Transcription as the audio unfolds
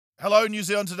Hello, New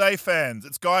Zealand Today fans.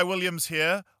 It's Guy Williams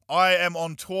here. I am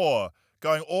on tour,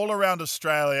 going all around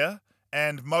Australia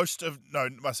and I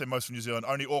say most of New Zealand,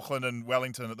 only Auckland and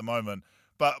Wellington at the moment,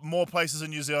 but more places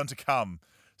in New Zealand to come.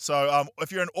 So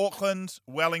if you're in Auckland,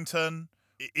 Wellington,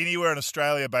 anywhere in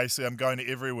Australia, basically, I'm going to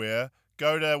everywhere.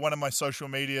 Go to one of my social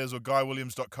medias or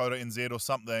guywilliams.co.nz or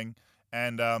something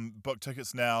and book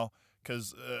tickets now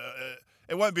because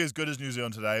it won't be as good as New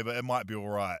Zealand Today, but it might be all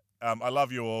right. I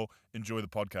love you all. Enjoy the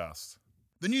podcast.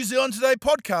 The New Zealand Today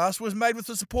podcast was made with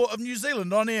the support of New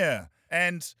Zealand On Air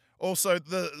and also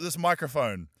this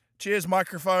microphone. Cheers,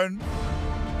 microphone.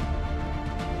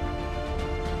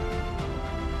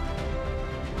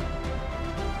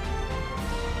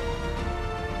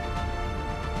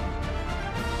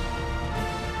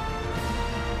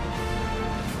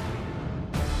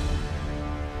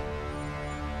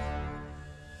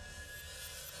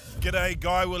 G'day,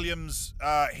 Guy Williams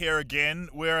here again.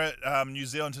 We're at New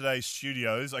Zealand Today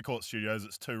Studios. I call it studios,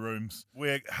 it's 2 rooms.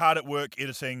 We're hard at work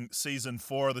editing season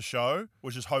 4 of the show,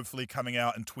 which is hopefully coming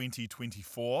out in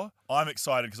 2024. I'm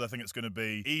excited because I think it's going to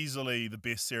be easily the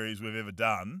best series we've ever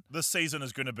done. This season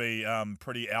is going to be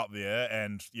pretty out there,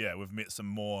 and yeah, we've met some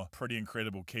more pretty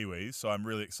incredible Kiwis, so I'm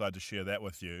really excited to share that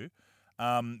with you.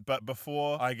 But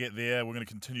before I get there, we're going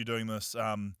to continue doing this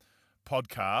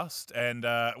podcast, and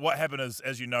what happened is,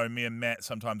 as you know, me and Matt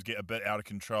sometimes get a bit out of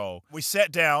control. We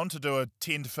sat down to do a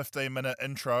 10 to 15 minute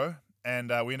intro, and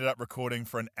we ended up recording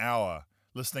for an hour,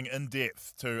 listening in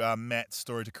depth to Matt's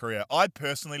story to career. I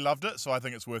personally loved it, so I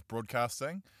think it's worth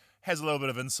broadcasting. Has a little bit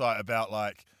of insight about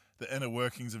like the inner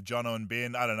workings of Jono and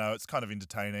Ben. I don't know, it's kind of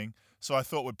entertaining, so I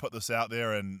thought we'd put this out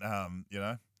there and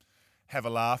have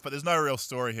a laugh. But there's no real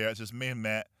story here. It's just me and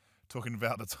Matt talking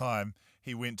about the time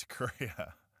he went to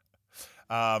Korea.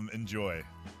 Enjoy.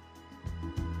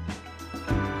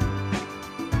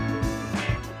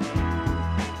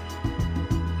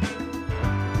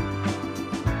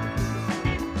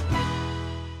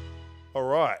 All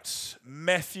right,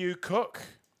 Matthew Cook.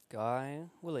 Guy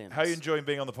Williams. How are you enjoying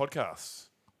being on the podcast?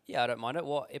 Yeah, I don't mind it.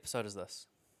 What episode is this?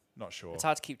 Not sure. It's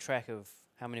hard to keep track of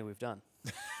how many we've done.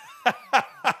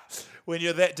 When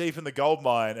you're that deep in the gold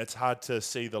mine, it's hard to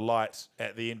see the light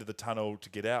at the end of the tunnel to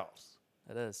get out.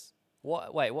 It is.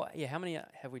 What? Wait, what? Yeah, how many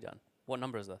have we done? What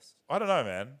number is this? I don't know,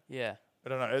 man. Yeah. I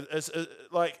don't know. It's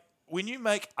like when you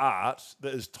make art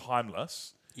that is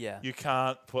timeless, Yeah. you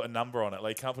can't put a number on it.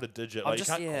 Like you can't put a digit. Like you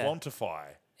can't quantify.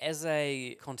 As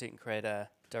a content creator,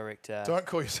 director, Don't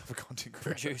call yourself a content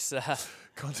creator. producer,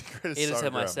 Content creator, editor so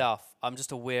grim. myself, I'm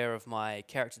just aware of my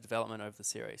character development over the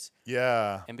series.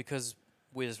 Yeah. And because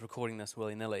we're just recording this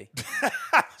willy-nilly,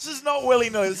 This is not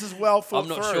willy-nilly. This is well thought I'm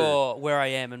not through. sure where I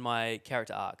am in my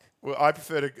character arc. Well, I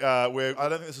prefer to. I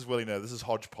don't think this is willy-nilly. This is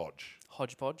hodgepodge.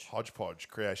 Hodgepodge? Hodgepodge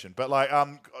creation. But like,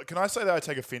 can I say that I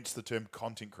take offence to the term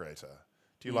content creator?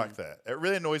 Do you like that? It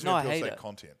really annoys me No, when I people hate say it.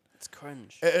 content. It's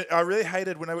cringe. I really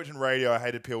hated when I worked in radio. I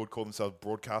hated people would call themselves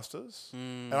broadcasters,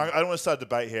 and I don't want to start a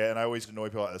debate here. And I always annoy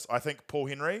people like this. I think Paul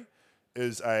Henry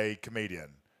is a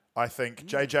comedian. I think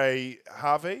JJ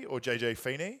Harvey or JJ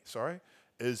Feeney,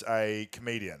 is a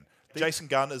comedian. Jason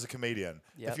Gunn is a comedian.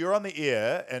 Yep. If you're on the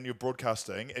air and you're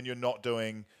broadcasting and you're not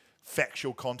doing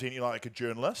factual content, you're like a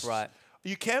journalist. Right.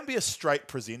 You can be a straight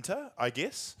presenter, I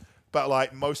guess. But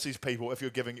like most of these people, if you're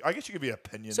giving, I guess you could be an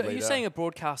opinion So leader. you're saying a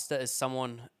broadcaster is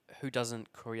someone who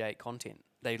doesn't create content?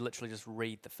 They literally just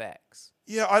read the facts.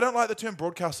 Yeah, I don't like the term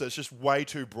broadcaster. It's just way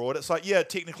too broad. It's like, yeah,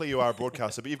 technically you are a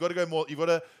broadcaster, but you've got to go more, you've got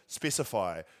to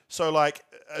specify. So like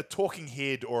a talking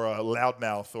head or a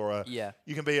loudmouth or a,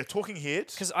 you can be a talking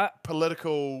head,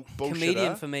 political bullshitter.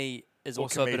 Comedian for me is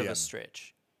also a bit of comedian. a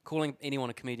stretch. Calling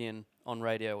anyone a comedian on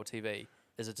radio or TV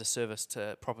is a disservice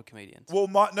to proper comedians. Well,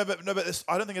 no, but this,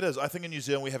 I don't think it is. I think in New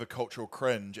Zealand we have a cultural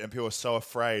cringe, and people are so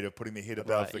afraid of putting their head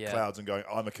above the clouds and going,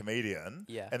 "I'm a comedian."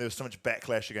 Yeah. And there was so much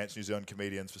backlash against New Zealand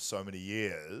comedians for so many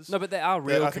years. No, but they are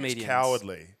real I comedians. think it's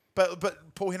cowardly.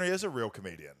 But Paul Henry is a real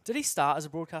comedian. Did he start as a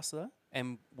broadcaster though,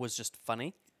 and was just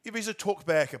funny? If he's a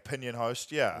talkback opinion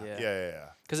host, yeah.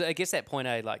 Because I guess at point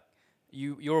A, like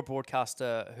you're a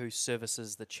broadcaster who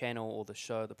services the channel or the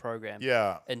show, the program.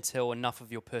 Yeah. Until enough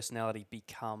of your personality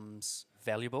becomes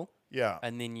valuable. Yeah.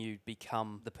 And then you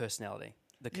become the personality,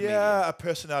 the comedian. Yeah, a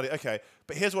personality. Okay,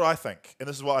 but here's what I think, and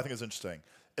this is what I think is interesting,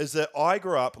 is that I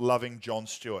grew up loving Jon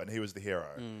Stewart, and he was the hero.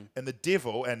 And The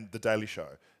Devil and The Daily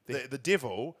Show. The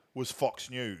Devil was Fox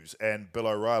News and Bill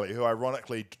O'Reilly, who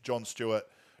ironically Jon Stewart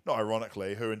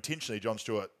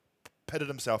pitted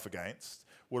himself against,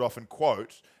 would often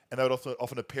quote, and they would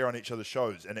often appear on each other's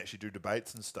shows and actually do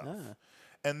debates and stuff.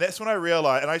 And that's when I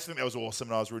realised, and I used to think that was awesome,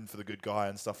 and I was rooting for the good guy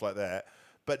and stuff like that.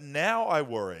 But now I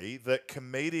worry that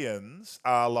comedians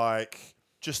are like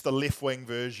just the left-wing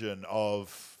version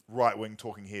of right-wing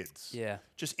talking heads. Yeah.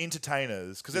 Just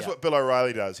entertainers, because that's Yeah. what Bill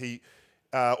O'Reilly does. He,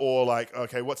 or like,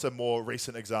 okay, what's a more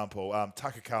recent example?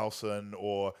 Tucker Carlson,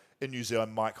 or in New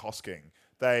Zealand, Mike Hosking.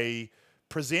 They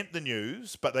present the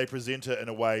news, but they present it in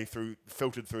a way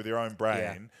filtered through their own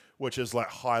brain, which is like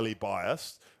highly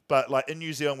biased. But like in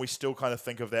New Zealand, we still kind of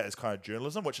think of that as kind of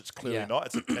journalism, which it's clearly not.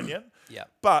 It's opinion. Yeah.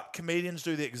 But comedians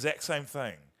do the exact same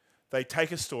thing. They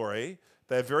take a story,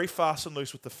 they're very fast and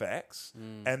loose with the facts,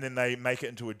 and then they make it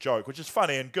into a joke, which is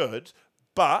funny and good,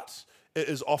 but it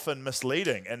is often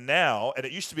misleading. And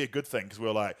it used to be a good thing because we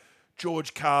were like,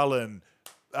 George Carlin,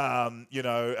 Bill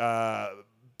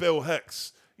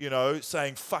Hicks,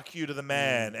 saying fuck you to the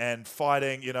man and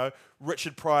fighting,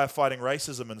 Richard Pryor fighting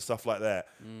racism and stuff like that.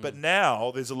 But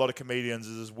now there's a lot of comedians,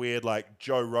 there's this weird like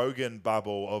Joe Rogan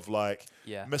bubble of like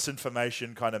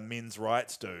misinformation kind of men's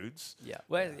rights dudes. Yeah.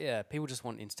 Well, yeah, people just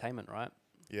want entertainment, right?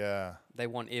 Yeah. They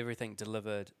want everything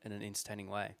delivered in an entertaining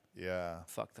way. Yeah.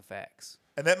 Fuck the facts.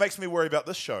 And that makes me worry about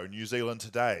this show, New Zealand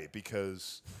Today,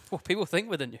 because What people think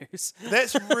with the news.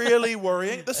 that's really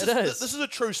worrying. This is. This is a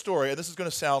true story, and this is going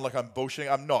to sound like I'm bullshitting.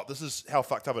 I'm not. This is how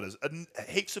fucked up it is. And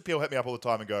heaps of people hit me up all the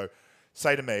time and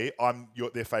say to me, I'm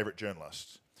their favourite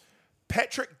journalist.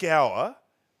 Patrick Gower,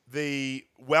 the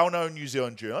well-known New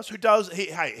Zealand journalist,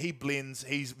 he blends,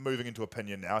 he's moving into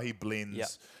opinion now. He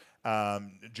blends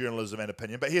journalism and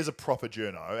opinion, but he is a proper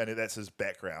journo, and that's his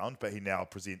background, but he now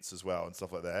presents as well and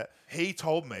stuff like that. He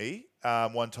told me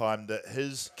one time that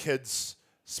his kid's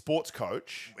sports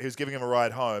coach, he was giving him a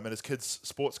ride home, and his kid's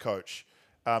sports coach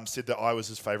said that I was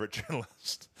his favourite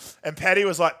journalist. And Paddy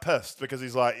was like pissed because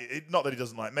he's like, not that he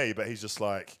doesn't like me, but he's just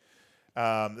like,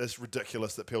 it's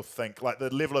ridiculous that people think, like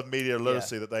the level of media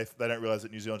literacy that they don't realise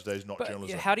that New Zealand Today is not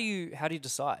journalism. How do you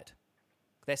decide?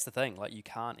 That's the thing, like you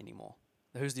can't anymore.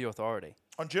 Who's the authority?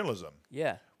 On journalism.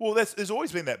 Yeah. Well, there's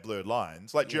always been that blurred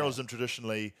lines. Like journalism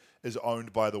traditionally is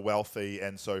owned by the wealthy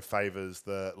and so favours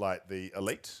the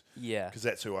elite. Yeah. Because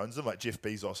that's who owns them. Like Jeff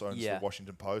Bezos owns the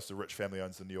Washington Post. The rich family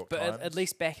owns the New York Times. But at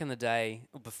least back in the day,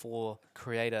 before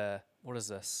creator, what is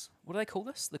this? What do they call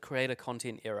this? The creator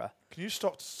content era. Can you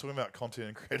stop talking about content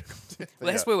and creator content?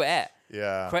 Well, that's where we're at.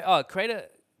 Yeah.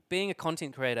 Being a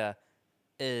content creator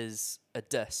is a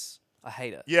diss. I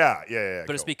hate it. Yeah.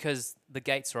 But it's because the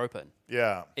gates are open.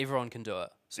 Yeah. Everyone can do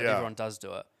it. So everyone does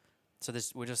do it. So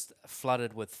we're just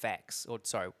flooded with facts.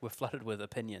 We're flooded with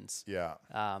opinions. Yeah.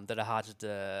 That are hard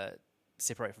to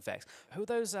separate from facts. Who are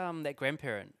those, that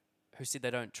grandparent who said they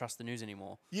don't trust the news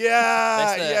anymore?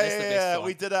 Yeah. That's the best one.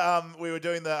 We did we were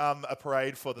doing a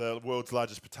parade for the world's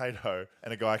largest potato,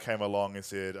 and a guy came along and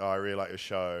said, I really like your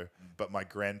show, but my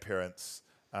grandparents,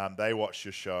 they watched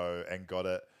your show and got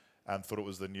it. Thought it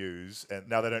was the news, and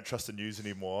now they don't trust the news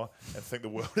anymore and think the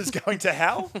world is going to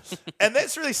hell. And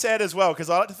that's really sad as well, because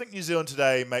I like to think New Zealand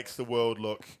Today makes the world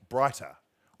look brighter.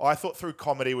 I thought through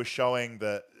comedy was showing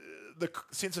that the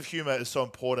sense of humour is so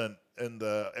important.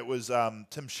 It was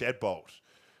Tim Shadbolt.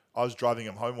 I was driving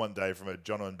him home one day from a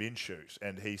Jono and Ben shoot,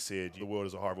 and he said, the world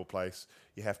is a horrible place.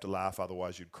 You have to laugh,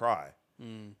 otherwise you'd cry.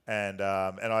 And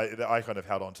I kind of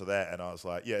held on to that, and I was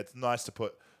like, yeah, it's nice to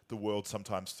put the world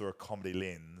sometimes through a comedy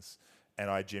lens, and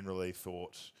I generally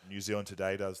thought New Zealand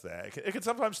Today does that. It can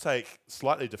sometimes take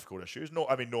slightly difficult issues.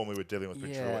 Normally we're dealing with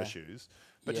pretty true issues,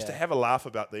 but just to have a laugh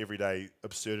about the everyday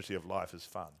absurdity of life is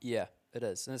fun. Yeah, it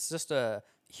is, and it's just a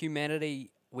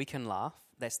humanity. We can laugh.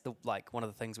 That's one of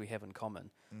the things we have in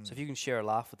common. So if you can share a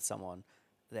laugh with someone,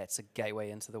 that's a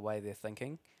gateway into the way they're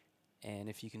thinking, and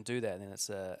if you can do that, then it's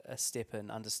a step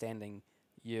in understanding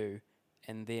you.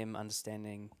 And them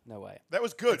understanding, no way. That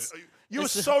was good. You were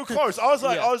so close. I was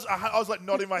like, I was like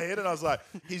nodding my head, and I was like,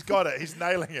 he's got it. He's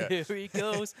nailing it. Here he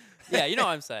goes. Yeah, you know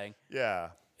what I'm saying. Yeah.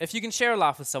 If you can share a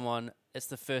laugh with someone, it's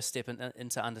the first step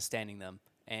into understanding them,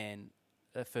 and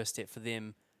the first step for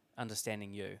them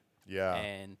understanding you. Yeah.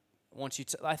 And once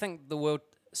I think the world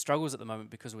struggles at the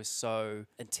moment because we're so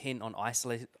intent on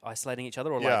isolating each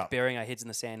other, or like burying our heads in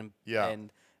the sand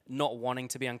and not wanting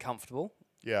to be uncomfortable.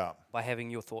 Yeah. By having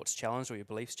your thoughts challenged or your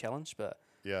beliefs challenged, but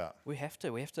we have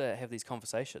to have these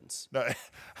conversations. No.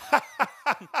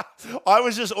 I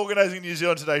was just organising New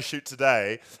Zealand Today shoot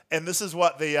today, and this is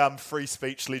what the free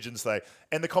speech legends say.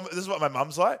 And this is what my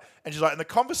mum's like, and she's like, and the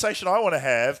conversation I want to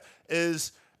have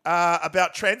is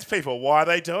about trans people. Why are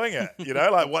they doing it?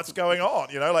 Like what's going on?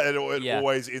 Like it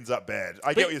always ends up bad.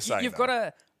 I get what you're saying. You've got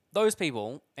to. Those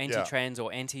people, anti-trans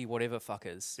or anti-whatever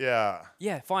fuckers. Yeah.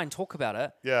 Yeah, fine, talk about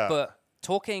it. Yeah. But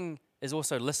talking is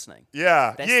also listening.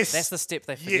 Yeah. That's the step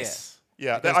they forget.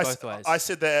 Yeah, It goes both ways. I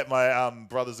said that at my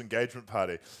brother's engagement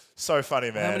party. So funny,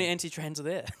 man. How many anti-trans are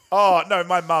there? Oh, no,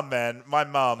 my mum, man. My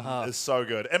mum is so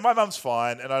good. And my mum's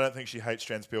fine, and I don't think she hates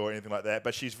trans people or anything like that,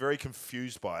 but she's very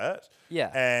confused by it.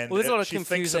 Yeah. And well, there's a lot of she thinks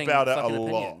confusing about it a fucking lot.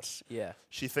 opinions. Yeah.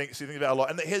 She thinks about it a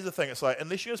lot. And here's the thing. It's like,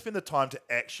 unless you're going to spend the time to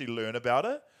actually learn about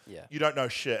it, you don't know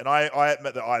shit. And I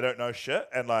admit that I don't know shit,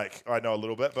 and, like, I know a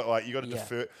little bit, but, like, you got to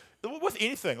defer. With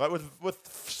anything, like with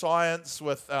science,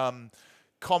 with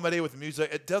comedy, with music,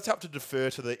 it does help to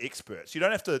defer to the experts. You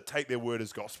don't have to take their word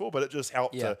as gospel, but it just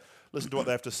helps to listen to what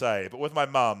they have to say. But with my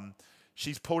mum,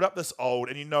 she's pulled up this old,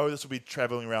 and you know this will be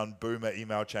traveling around boomer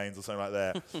email chains or something like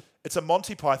that. It's a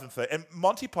Monty Python thing. And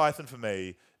Monty Python, for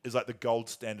me, is like the gold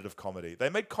standard of comedy. They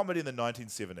made comedy in the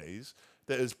 1970s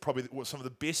that is probably some of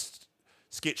the best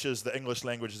sketches the English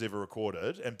language has ever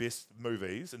recorded and best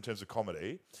movies in terms of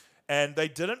comedy. And they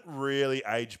didn't really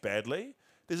age badly.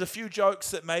 There's a few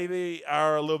jokes that maybe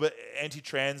are a little bit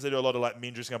anti-trans. They do a lot of like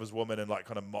men dressing up as women and like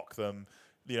kind of mock them.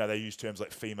 You know, they use terms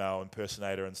like female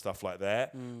impersonator and stuff like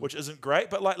that, which isn't great.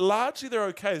 But like largely they're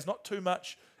okay. There's not too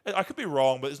much. I could be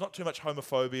wrong, but there's not too much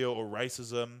homophobia or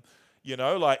racism. You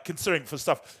know, like considering for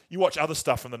stuff you watch other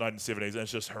stuff from the 1970s and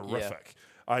it's just horrific.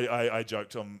 I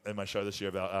joked in my show this year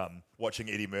about watching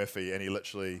Eddie Murphy, and he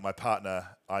literally, my partner,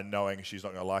 knowing she's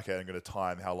not going to like it, and going to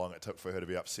time how long it took for her to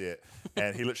be upset,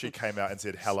 and he literally came out and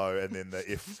said hello, and then the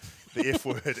F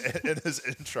word in his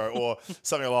intro, or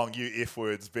something along, you F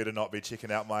words better not be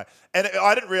checking out my. And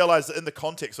I didn't realise that in the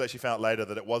context, I actually found out later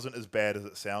that it wasn't as bad as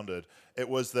it sounded. It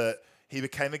was that he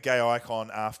became a gay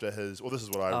icon after his. Well, this is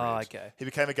what I read. Oh, okay. He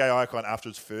became a gay icon after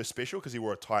his first special because he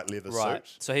wore a tight leather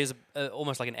suit. So he was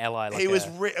almost like an ally. Like he was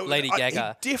Lady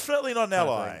Gaga. Definitely not an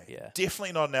ally. Yeah.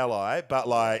 Definitely not an ally. But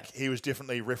like he was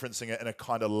definitely referencing it in a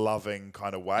kind of loving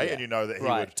kind of way, and you know that he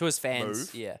would to his fans.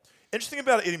 move. Yeah. Interesting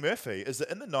about Eddie Murphy is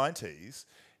that in the 90s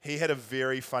he had a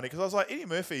very funny, because I was like, Eddie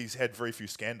Murphy's had very few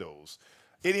scandals.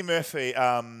 Eddie Murphy,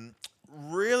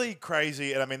 really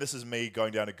crazy, and I mean this is me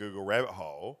going down a Google rabbit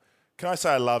hole. Can I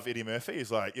say I love Eddie Murphy? He's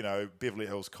like, you know, Beverly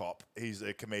Hills Cop. He's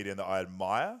a comedian that I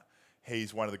admire.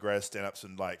 He's one of the greatest stand-ups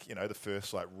and, like, you know, the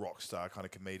first, like, rock star kind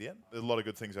of comedian. There's a lot of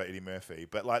good things about Eddie Murphy.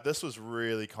 But, like, this was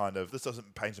really kind of, this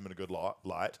doesn't paint him in a good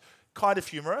light. Kind of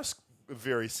humorous,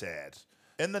 very sad.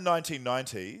 In the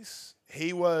 1990s,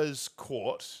 he was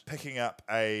caught picking up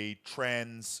a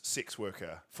trans sex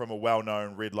worker from a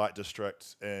well-known red light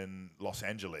district in Los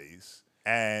Angeles.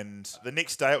 And the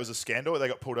next day it was a scandal. They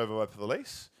got pulled over by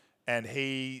police. And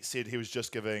he said he was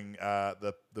just giving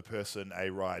the person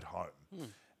a ride home.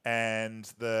 And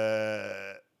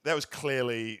that was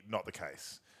clearly not the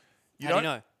case. How do you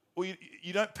know? Well,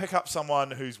 you don't pick up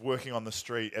someone who's working on the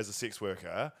street as a sex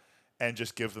worker and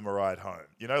just give them a ride home.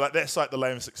 You know, like that's like the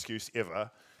lamest excuse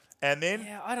ever. And then...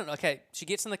 Yeah, I don't know. Okay, she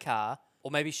gets in the car, or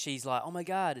maybe she's like, oh my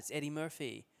God, it's Eddie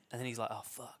Murphy. And then he's like, oh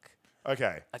fuck.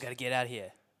 Okay. I got to get out of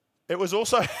here. It was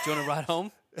also... Do you want to ride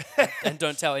home? And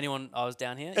don't tell anyone I was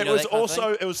down here. It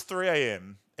was 3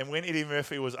 a.m. And when Eddie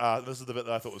Murphy was asked, this is the bit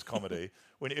that I thought was comedy,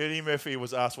 when Eddie Murphy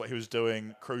was asked what he was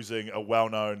doing cruising a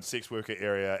well-known sex worker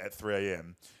area at 3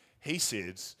 a.m., he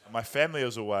said, my family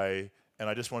was away and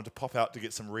I just wanted to pop out to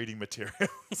get some reading materials.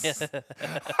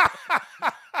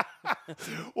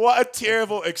 What a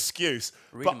terrible excuse.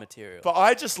 Reading material. But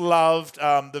I just loved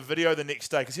the video the next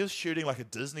day because he was shooting like a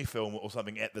Disney film or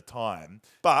something at the time.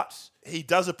 But he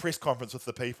does a press conference with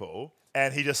the people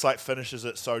and he just like finishes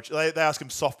it. So they ask him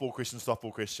softball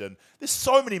question. There's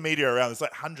so many media around. There's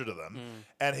like 100 of them.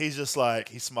 And he's just like,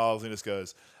 he smiles and just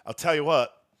goes, I'll tell you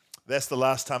what. That's the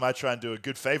last time I try and do a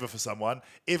good favor for someone.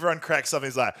 Everyone cracks something.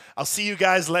 He's like, I'll see you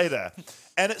guys later.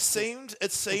 And it seemed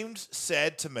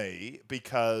sad to me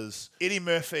because Eddie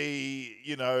Murphy,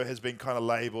 you know, has been kind of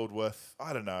labeled with,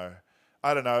 I don't know.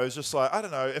 It's just like, I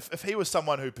don't know. If he was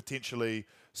someone who potentially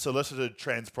solicited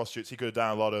trans prostitutes, he could have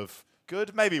done a lot of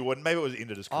good. Maybe he wouldn't. Maybe it would have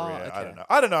ended his career. Oh, okay.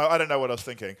 I don't know what I was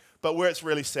thinking. But where it's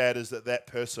really sad is that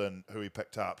person who he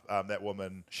picked up, that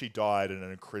woman, she died in an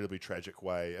incredibly tragic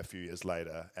way a few years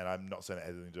later. And I'm not saying it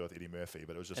had anything to do with Eddie Murphy,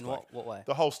 but it was just what way?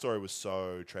 The whole story was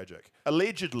so tragic.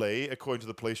 Allegedly, according to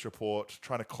the police report,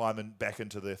 trying to climb back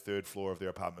into the third floor of their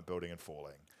apartment building and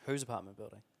falling. Whose apartment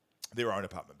building? Their own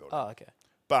apartment building. Oh, okay.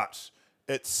 But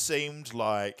it seemed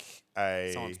like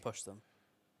someone's pushed them.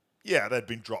 Yeah, they'd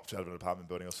been dropped out of an apartment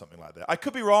building or something like that. I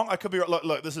could be wrong.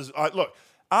 Look, this is... aren't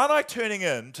I turning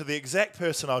in to the exact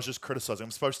person I was just criticising?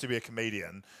 I'm supposed to be a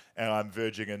comedian, and I'm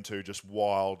verging into just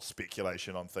wild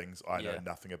speculation on things I know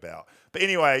nothing about. But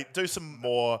anyway, do some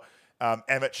more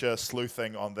amateur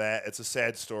sleuthing on that. It's a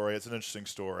sad story. It's an interesting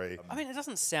story. I mean, it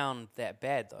doesn't sound that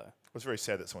bad, though. It was very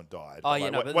sad that someone died. Oh,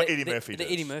 what Eddie Murphy did.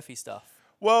 The Eddie Murphy stuff.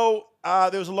 Well,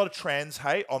 there was a lot of trans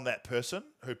hate on that person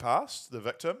who passed, the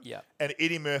victim. Yeah. And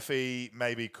Eddie Murphy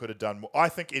maybe could have done more. I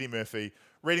think Eddie Murphy,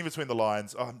 reading between the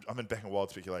lines, I'm in back in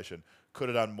wild speculation, could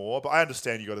have done more. But I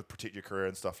understand you got to protect your career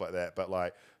and stuff like that. But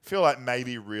like, I feel like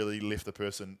maybe really left the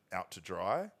person out to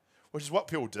dry, which is what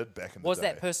people did back in the day. Was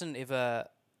that person ever?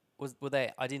 Were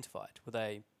they identified? Were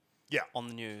they? Yeah. On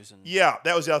the news and Yeah,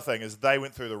 that was the other thing is they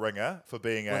went through the ringer for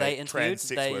being were a they interviewed? trans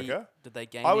sex worker. Did they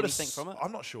gain anything from it?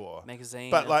 I'm not sure. Magazine,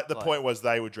 but like the point was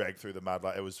they were dragged through the mud.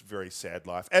 Like it was a very sad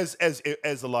life, as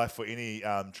the life for any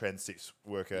trans sex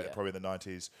worker probably in the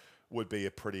 90s would be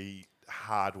a pretty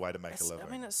hard way to make a living. I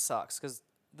mean, it sucks because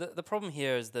the problem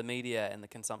here is the media and the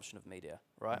consumption of media,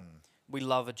 right? We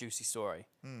love a juicy story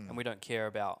and we don't care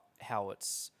about how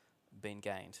it's been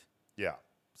gained. Yeah.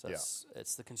 So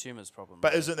it's the consumer's problem.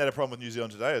 But isn't that a problem with New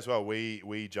Zealand today as well?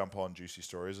 We jump on juicy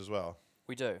stories as well.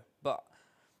 We do. But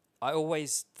I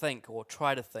always think or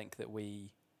try to think that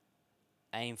we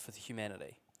aim for the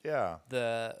humanity. Yeah.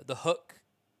 The hook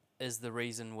is the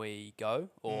reason we go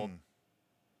or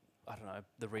I don't know,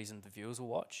 the reason the viewers will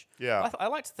watch. Yeah. I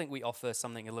like to think we offer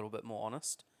something a little bit more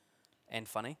honest and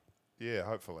funny. Yeah,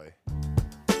 hopefully.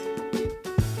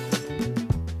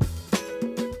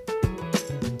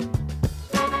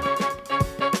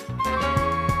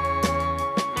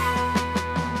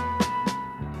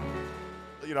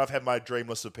 You know, I've had my dream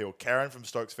list of people. Karen from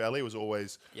Stokes Valley was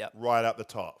always right up the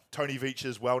top. Tony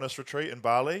Veach's wellness retreat in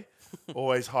Bali,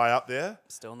 always high up there.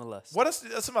 Still on the list. What are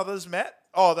some others, Matt?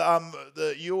 Oh,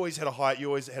 you always had you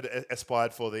always had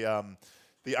aspired for the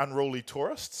unruly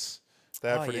tourists.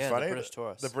 They were pretty funny. The British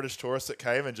tourists. The British tourists that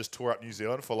came and just tore up New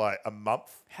Zealand for like a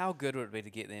month. How good would it be to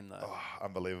get them though? Oh,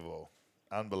 unbelievable.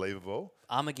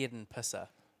 Armageddon pisser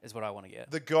is what I want to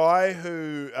get. The guy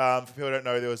who, for people who don't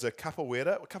know, there was a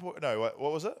capoeira.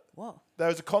 What was it? What? There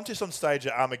was a contest on stage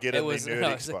at Armageddon, the Nerd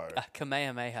Expo. A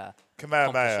Kamehameha.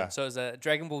 Kamehameha. So it was a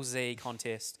Dragon Ball Z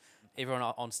contest. Everyone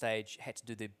on stage had to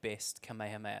do their best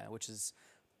Kamehameha, which is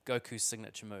Goku's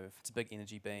signature move. It's a big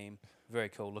energy beam. Very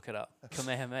cool. Look it up.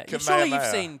 Kamehameha. Surely you've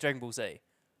seen Dragon Ball Z.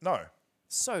 No.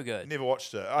 So good. Never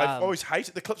watched it. I've always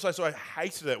hated the clips I saw. I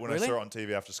hated it when I saw it on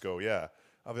TV after school. Yeah.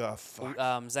 I'll be like, fuck.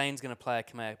 Well, Zane's going to play a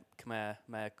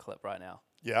Kamehameha clip right now.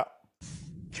 Yeah.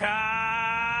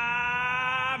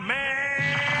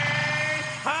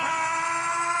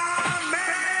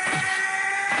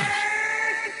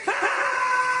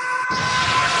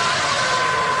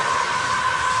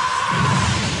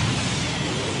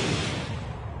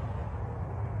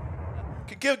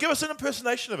 Give us an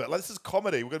impersonation of it. Like, this is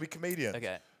comedy. We're going to be comedians.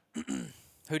 Okay.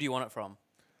 Who do you want it from?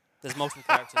 There's multiple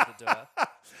characters that do it.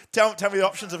 Tell me the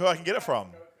options of who I can get it from.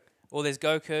 Well, there's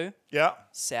Goku. Yeah.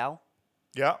 Sal.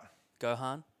 Yeah.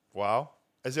 Gohan. Wow.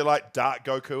 Is there like Dark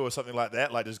Goku or something like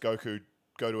that? Like, does Goku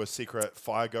go to a secret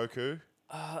fire Goku?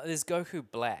 There's Goku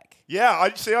Black. Yeah.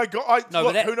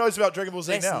 Who knows about Dragon Ball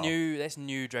Z now? That's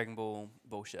new Dragon Ball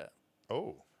bullshit.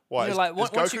 Oh. Why? You know, is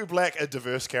Goku Black a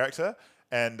diverse character?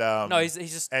 And no, he's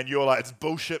just. And you're like, it's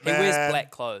bullshit, man. He wears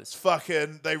black clothes.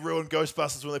 Fucking, they ruined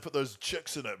Ghostbusters when they put those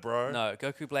chicks in it, bro. No,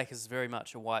 Goku Black is very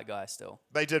much a white guy still.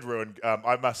 They did ruin.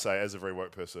 I must say, as a very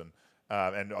woke person,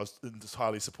 and I was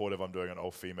highly supportive. I'm doing an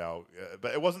all female,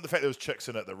 but it wasn't the fact there was chicks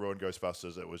in it that ruined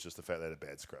Ghostbusters. It was just the fact they had a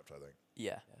bad script. I think.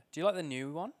 Yeah. Do you like the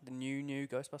new one? The new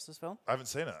Ghostbusters film? I haven't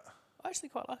seen it. I actually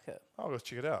quite like it. I'll go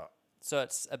check it out. So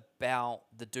it's about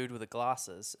the dude with the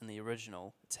glasses in the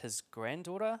original. It's his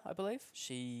granddaughter, I believe.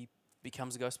 She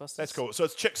becomes a Ghostbusters. That's cool. So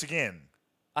it's chicks again.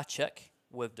 A chick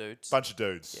with dudes. Bunch of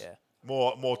dudes. Yeah.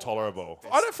 More tolerable.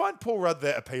 I don't find Paul Rudd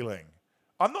that appealing.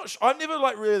 I'm not. I'm never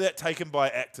like really that taken by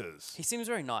actors. He seems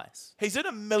very nice. He's in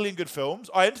a million good films.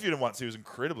 I interviewed him once. He was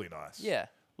incredibly nice. Yeah.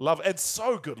 Love and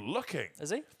so good looking. Is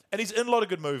he? And he's in a lot of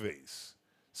good movies.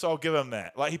 So I'll give him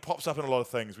that. Like he pops up in a lot of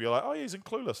things where you're like, oh, yeah, he's in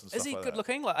Clueless and stuff. Is he like good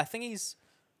looking? Like I think he's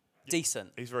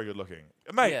decent. He's very good looking.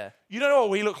 Mate, you don't know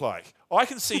what we look like. I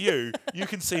can see you. You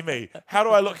can see me. How do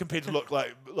I look compared to look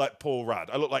like Paul Rudd?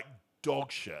 I look like dog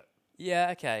shit. Yeah,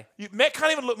 okay. Matt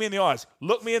can't even look me in the eyes.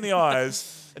 Look me in the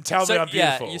eyes and tell me I'm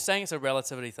beautiful. Yeah, you're saying it's a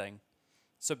relativity thing.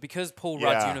 So because Paul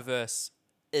Rudd's universe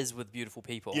is with beautiful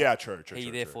people. Yeah, true.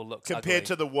 He therefore looks compared ugly.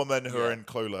 to the woman who are in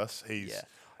Clueless. He's yeah.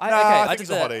 I think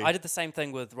he's a hottie. I did the same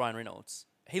thing with Ryan Reynolds.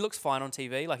 He looks fine on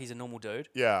TV, like he's a normal dude.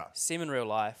 Yeah. See him in real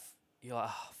life, you're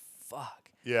like, oh fuck.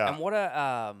 Yeah. And what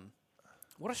a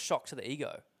shock to the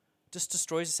ego. Just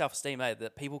destroys your self-esteem,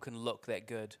 that people can look that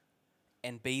good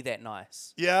and be that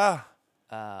nice. Yeah.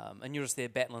 And you're just there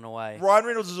battling away. Ryan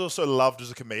Reynolds is also loved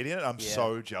as a comedian. I'm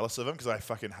so jealous of him because I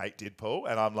fucking hate Deadpool.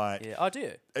 And I'm like... Yeah, I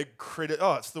do.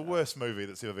 It's the worst movie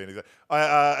that's ever been.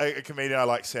 A comedian I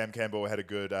like, Sam Campbell, had a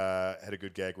good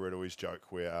gag where it always joke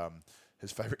where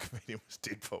his favourite comedian was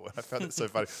Deadpool. And I found it so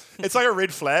funny. It's like a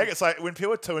red flag. It's like when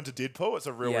people are too into Deadpool, it's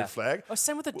a real red flag. Oh,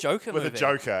 same with the Joker With movie. the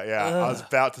Joker, yeah. Ugh. I was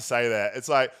about to say that. It's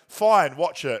like, fine,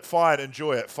 watch it. Fine,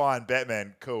 enjoy it. Fine,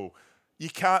 Batman, cool. You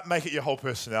can't make it your whole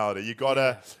personality. You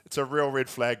gotta. It's a real red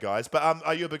flag, guys. But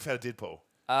are you a big fan of Deadpool?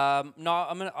 No,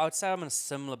 I would say I'm in a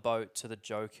similar boat to the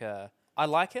Joker. I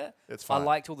like it. It's fine. I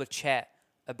liked all the chat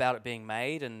about it being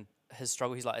made and his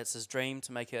struggle. He's like, it's his dream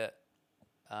to make it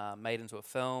made into a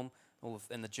film,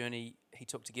 and the journey he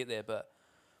took to get there. But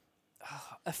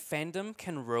a fandom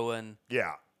can ruin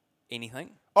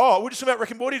anything. Oh, we're just talking about Rick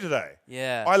and Morty today.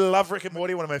 Yeah. I love Rick and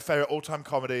Morty, one of my favourite all-time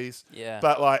comedies. Yeah.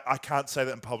 But, like, I can't say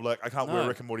that in public. I can't wear a No.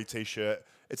 Rick and Morty t-shirt.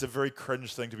 It's a very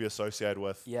cringe thing to be associated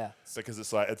with. Yeah. Because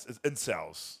it's like, it's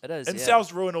incels. It is,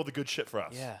 Incels ruin all the good shit for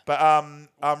us. Yeah. But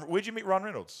where'd you meet Ryan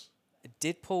Reynolds?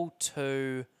 Deadpool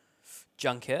 2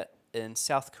 junket in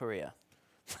South Korea.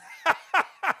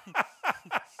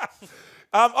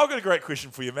 I've got a great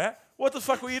question for you, Matt. What the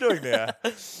fuck were you doing there?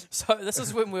 So this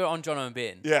is when we were on Jono and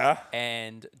Ben. Yeah.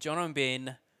 And Jono and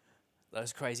Ben,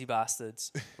 those crazy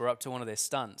bastards, were up to one of their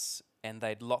stunts, and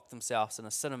they'd locked themselves in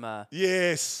a cinema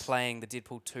Yes. playing the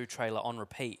Deadpool 2 trailer on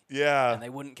repeat. Yeah. And they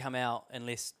wouldn't come out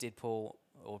unless Deadpool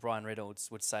or Ryan Reynolds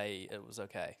would say it was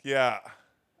okay. Yeah.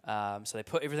 So they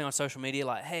put everything on social media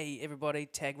like, hey, everybody,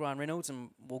 tag Ryan Reynolds and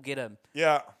we'll get him.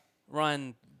 Yeah.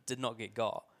 Ryan did not get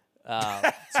got.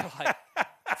 So like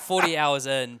 40 hours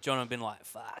in, John had been like,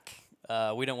 fuck,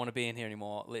 we don't want to be in here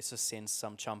anymore. Let's just send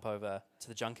some chump over to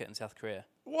the junket in South Korea.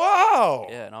 Wow.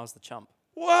 Yeah, and I was the chump.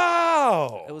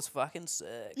 Wow. It was fucking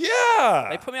sick. Yeah.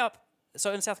 They put me up.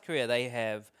 So in South Korea, they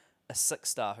have a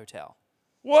 6-star hotel.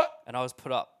 What? And I was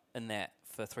put up in that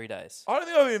for 3 days. I don't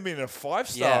think I've even been in a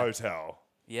 5-star hotel.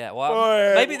 Yeah, well,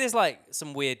 Boy, maybe there's like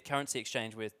some weird currency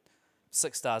exchange where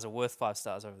 6 stars are worth 5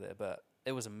 stars over there, but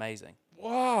it was amazing.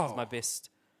 Wow. It was my best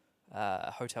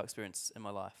hotel experience in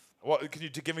my life. What? Can you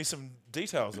give me some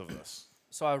details of this?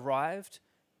 So I arrived,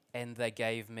 and they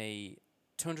gave me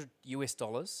 $200 US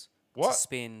What? to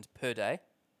spend per day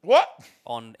What?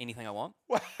 on anything I want.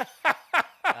 What?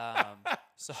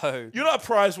 So You're not a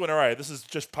prize winner, eh? This is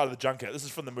just part of the junket. This is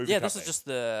from the movie company. this is just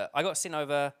I got sent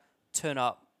over, turn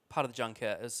up, part of the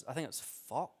junket. I think it's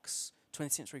Fox,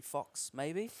 20th Century Fox,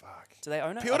 maybe. Fuck. Do they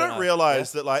own it? People don't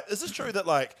realize that, like, is this true that,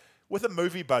 like, with a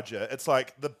movie budget, it's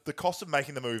like the cost of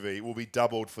making the movie will be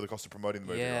doubled for the cost of promoting the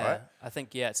movie, right? I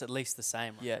think, it's at least the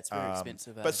same. Yeah, it's very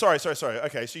expensive. But sorry.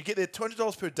 Okay, so you get there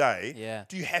 $200 per day. Yeah.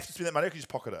 Do you have to spend that money or can you just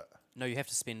pocket it? No, you have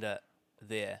to spend it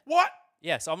there. What?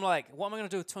 Yeah, so I'm like, what am I going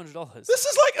to do with $200? This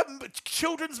is like a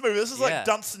children's movie. This is like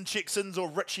Dunstan Chicksons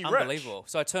or Richie Rich. Unbelievable.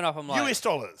 So I turn up, I'm like... US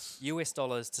dollars. US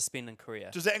dollars to spend in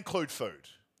Korea. Does that include food?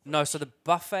 No, so the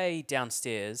buffet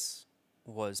downstairs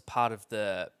was part of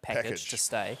the package to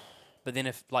stay. But then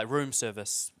if, like, room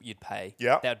service, you'd pay.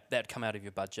 Yeah. That'd come out of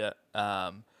your budget.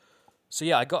 So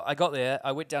yeah, I got there.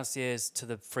 I went downstairs to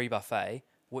the free buffet,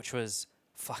 which was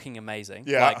fucking amazing.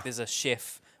 Yeah. Like, there's a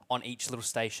chef on each little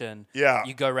station. Yeah.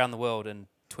 You go around the world in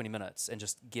 20 minutes and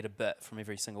just get a bit from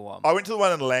every single one. I went to the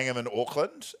one in Langham in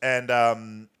Auckland, and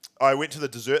I went to the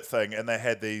dessert thing, and they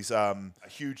had these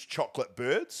huge chocolate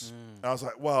birds. And I was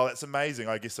like, wow, that's amazing.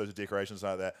 I guess those are decorations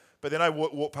like that. But then I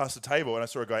walked past the table, and I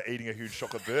saw a guy eating a huge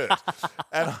chocolate bird.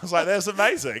 And I was like, that's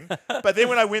amazing. But then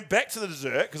when I went back to the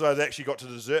dessert, because I had actually got to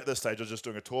the dessert at this stage, I was just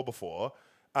doing a tour before,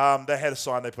 they had a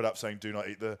sign they put up saying, do not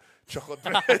eat the chocolate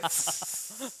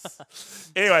birds.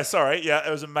 Anyway, sorry. Yeah,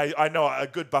 it was amazing. I know a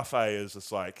good buffet is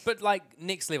just like... But, like,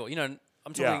 next level. You know,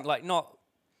 I'm talking, like, not...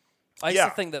 I used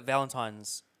to think that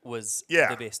Valentine's was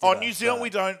the best ever. New Zealand, we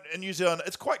don't... In New Zealand,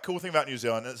 it's quite a cool thing about New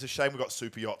Zealand, and it's a shame we've got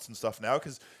super yachts and stuff now,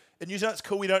 because in New Zealand, it's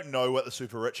cool we don't know what the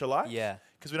super rich are like. Yeah.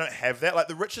 Because we don't have that. Like,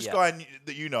 the richest guy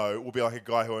that you know will be like a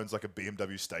guy who owns like a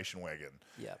BMW station wagon.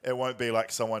 Yeah. It won't be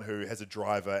like someone who has a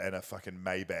driver and a fucking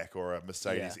Maybach or a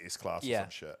Mercedes S-Class or some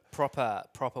shit. Proper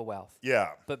wealth. Yeah.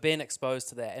 But being exposed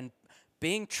to that and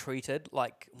being treated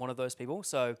like one of those people.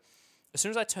 So as soon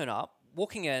as I turn up,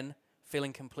 walking in,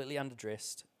 feeling completely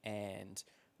underdressed and,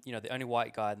 you know, the only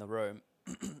white guy in the room,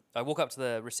 I walk up to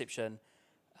the reception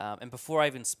and before I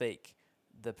even speak,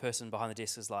 the person behind the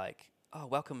desk is like, oh,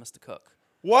 welcome, Mr. Cook.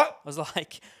 What? I was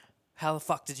like, how the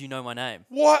fuck did you know my name?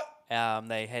 What?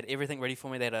 They had everything ready for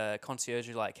me. They had a concierge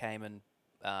who like came and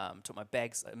took my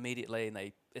bags immediately, and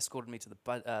they escorted me to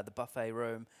the buffet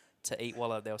room to eat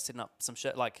while they were setting up some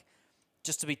shit, like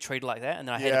just to be treated like that. And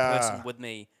then I had a person with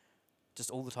me just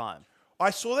all the time.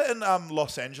 I saw that in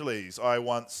Los Angeles. I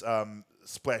once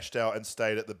splashed out and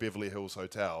stayed at the Beverly Hills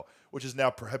Hotel, which is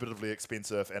now prohibitively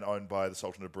expensive and owned by the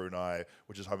Sultan of Brunei,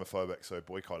 which is homophobic, so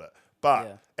boycott it.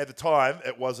 But at the time,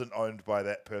 it wasn't owned by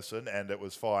that person, and it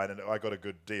was fine, and I got a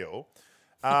good deal.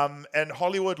 And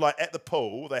Hollywood, like at the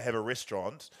pool, they have a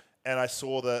restaurant, and I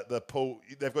saw the pool.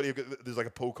 There's like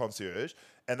a pool concierge,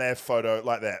 and they have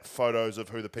photos of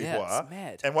who the people are, it's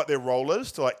mad. and what their role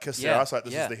is to like kiss their ass. Like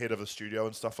this is yeah. the head of the studio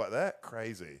and stuff like that.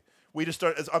 Crazy. We just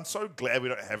don't. I'm so glad we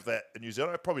don't have that in New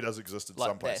Zealand. It probably does exist in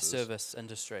some places. That service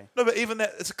industry. No, but even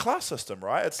that, it's a class system,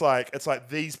 right? It's like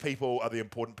these people are the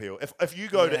important people. If you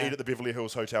go to eat at the Beverly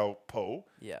Hills Hotel pool,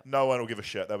 no one will give a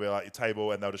shit. They'll be like your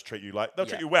table, and they'll just treat you like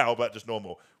treat you well, but just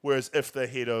normal. Whereas if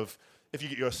you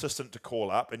get your assistant to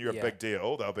call up and you're a big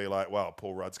deal, they'll be like, well,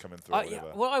 Paul Rudd's coming through. Or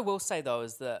whatever. What I will say though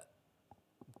is that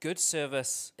good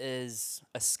service is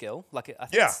a skill. Like I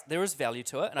think there is value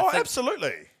to it, and I think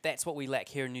absolutely. That's what we lack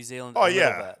here in New Zealand. Oh a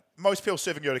little bit. Most people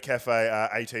serving you at a cafe are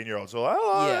 18-year-olds. Like,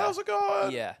 oh, how's it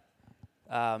going?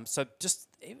 Yeah. So just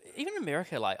even in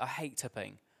America, like I hate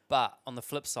tipping, but on the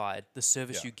flip side, the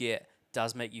service you get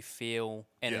does make you feel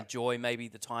and enjoy maybe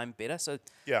the time better. So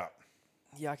yeah,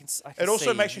 I can. It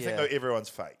also makes you think that everyone's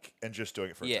fake and just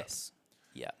doing it for a tip. Yes.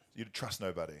 Yeah. You trust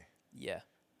nobody. Yeah.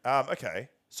 Okay.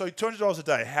 So $200 a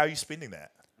day. How are you spending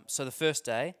that? So the first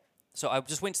day,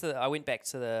 I went back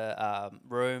to the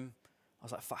room. I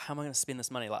was like, fuck, how am I going to spend this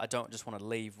money? Like, I don't just want to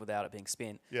leave without it being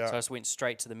spent. Yeah. So I just went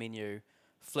straight to the menu,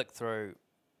 flicked through,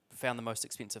 found the most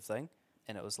expensive thing,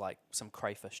 and it was like some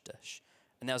crayfish dish.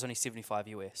 And that was only $75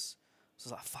 US. So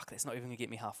I was like, fuck, that's not even going to get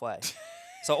me halfway.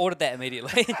 So I ordered that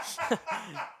immediately.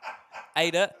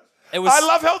 Ate it. I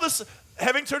love how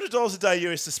having $200 a day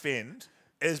US to spend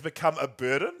has become a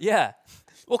burden. Yeah.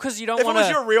 Well, because you don't want to... If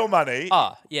it was your real money...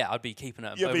 I'd be keeping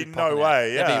it. You'd be no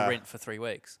way, That'd be rent for 3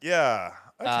 weeks. Yeah,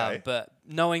 okay. But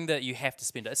knowing that you have to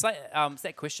spend it. It's like it's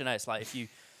that question, it's like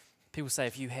people say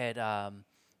if you had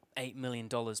 $8 million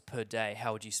per day,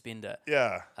 how would you spend it?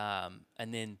 Yeah.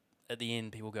 And then at the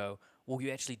end, people go, well,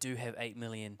 you actually do have 8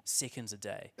 million seconds a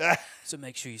day. So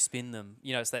make sure you spend them.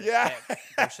 You know, it's that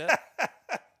bullshit.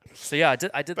 So I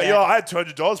did but that. But I had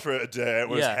 $200 for a day. It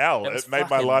was hell. It made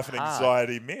my life an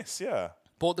anxiety mess. Yeah.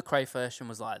 Bought the crayfish and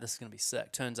was like, this is going to be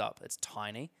sick. Turns up, it's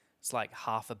tiny. It's like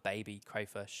half a baby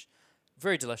crayfish.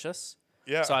 Very delicious.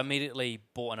 Yeah. So I immediately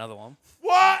bought another one.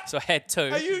 What? So I had 2.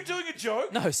 Are you doing a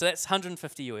joke? No, so that's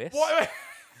 $150 US.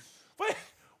 Wait,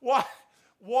 what?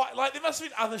 What? Like, there must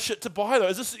have been other shit to buy, though.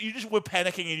 Is this, you just were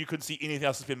panicking and you couldn't see anything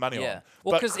else to spend money on? Yeah.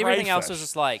 Well, because everything else was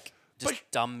just like,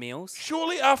 dumb meals.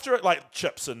 Surely after it, like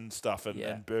chips and stuff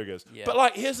and burgers. Yeah. But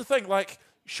like, here's the thing, like,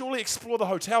 surely explore the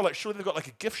hotel. Like, surely they've got like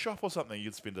a gift shop or something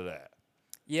you'd spend it at.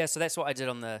 Yeah, so that's what I did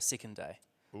on the second day.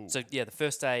 Ooh. So the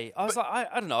first day, I was I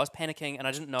don't know, I was panicking and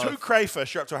I didn't know. 2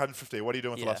 crayfish, you're up to 150. What are you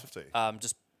doing with the last 50?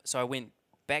 So I went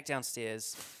back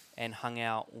downstairs and hung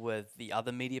out with the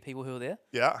other media people who were there.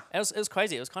 Yeah. And it was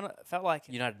crazy. It was felt like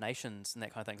United Nations and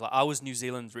that kind of thing. Like I was New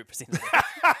Zealand's representative.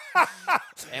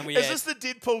 And Is this the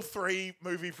Deadpool 3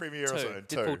 movie premiere or something?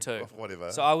 Deadpool 2. Or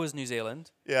whatever. So I was New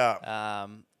Zealand. Yeah.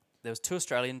 There was 2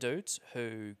 Australian dudes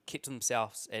who kept to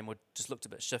themselves and just looked a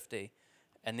bit shifty.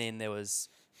 And then there was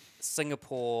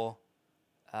Singapore,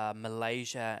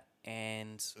 Malaysia,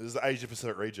 and... This is the Asia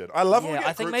Pacific region. I love when we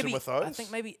get groups in with those. I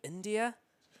think maybe India.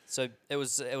 So it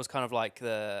was kind of like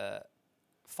the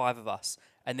 5 of us.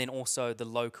 And then also the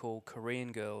local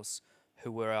Korean girls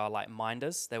who were our like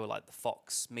minders. They were like the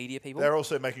Fox media people. They're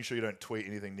also making sure you don't tweet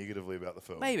anything negatively about the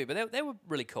film. Maybe, but they were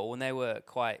really cool and they were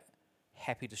quite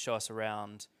happy to show us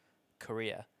around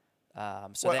Korea.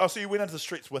 So you went into the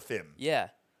streets with them? Yeah.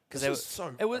 It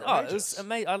was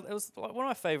amazing. It was like one of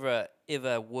my favorite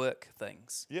ever work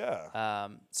things. Yeah.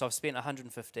 So I've spent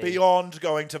 150 beyond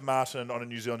going to Martin on a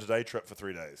New Zealand Today trip for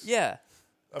 3 days. Yeah.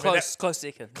 Close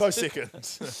second. Close second.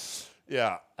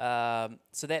 Yeah.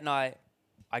 So that night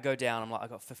I go down. I'm like, I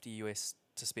got 50 US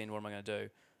to spend. What am I going to do?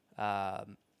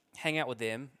 Hang out with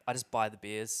them. I just buy the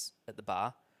beers at the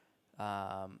bar,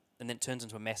 and then it turns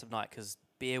into a massive night because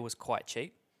beer was quite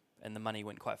cheap. And the money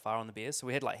went quite far on the beers. So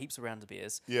we had like heaps of rounds of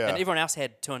beers. Yeah. And everyone else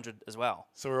had 200 as well.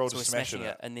 So we're all just smashing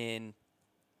it. And then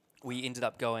we ended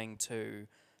up going to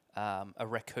a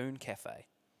raccoon cafe.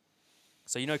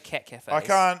 So you know cat cafes? I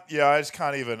can't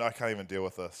even deal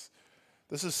with this.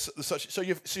 This is such... So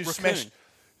you've smashed...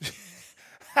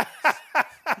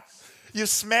 You've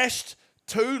smashed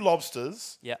 2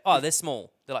 lobsters. Yeah. Oh, they're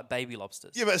small. They're like baby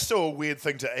lobsters. Yeah, but it's still a weird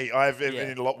thing to eat. I've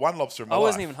eaten 1 lobster in my life. I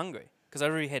wasn't even hungry because I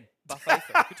already had buffet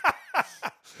food.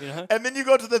 You know? And then you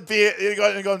got to the beer,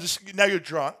 now you're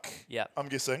drunk. Yeah. I'm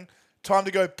guessing. Time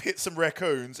to go pet some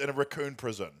raccoons in a raccoon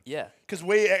prison. Yeah. Because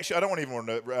we actually, I don't even want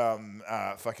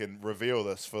to fucking reveal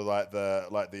this for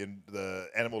the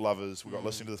animal lovers we've got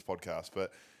listening to this podcast,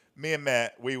 but me and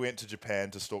Matt, we went to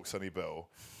Japan to stalk Sonny Bill,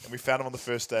 and we found him on the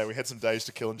first day. We had some days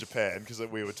to kill in Japan because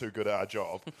we were too good at our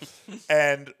job.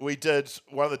 And we did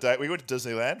one of the days. We went to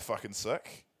Disneyland, fucking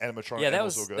sick. Animatronic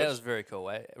animals all good. That was very cool.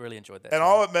 I really enjoyed that. And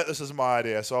I'll admit this is my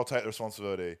idea, so I'll take the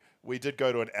responsibility. We did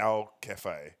go to an owl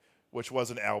cafe, which was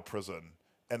an owl prison,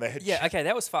 and they had okay,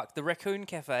 that was fucked. The raccoon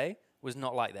cafe was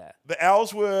not like that. The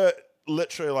owls were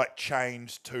literally like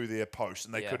chained to their post,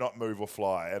 and they could not move or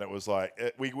fly. And it was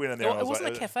like we went in there. Well, and it wasn't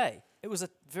like, a cafe. It was a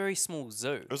very small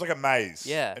zoo. It was like a maze.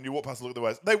 Yeah. And you walk past and look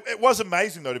at the waves. It was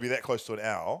amazing though to be that close to an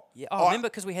owl. Yeah. Oh, remember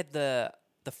because we had the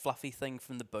fluffy thing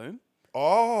from the boom.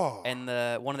 Oh. And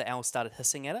one of the owls started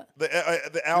hissing at it.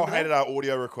 The owl hated our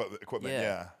audio equipment.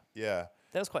 Yeah.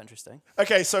 That was quite interesting.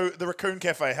 Okay, so the raccoon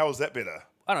cafe, how was that better?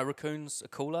 I don't know. Raccoons are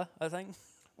cooler, I think.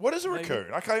 What is a raccoon?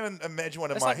 I can't even imagine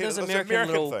one in my head. It's an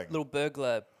American thing. little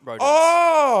burglar rodents.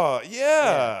 Oh,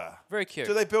 yeah. Very cute.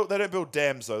 They don't build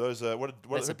dams though. Those are what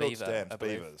That's who a builds beaver, dams? I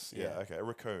believe. Beavers. Yeah. Okay. A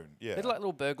raccoon. Yeah. They're like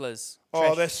little burglars.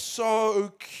 Oh, they're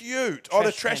so cute.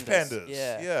 They're trash pandas.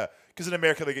 Yeah. Because in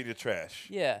America they get your trash.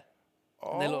 Yeah.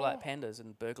 And they look like pandas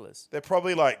and burglars. They're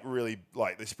probably like really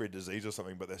like they spread disease or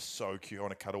something, but they're so cute. I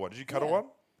want to cuddle one. Did you cuddle one?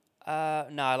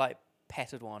 No, I like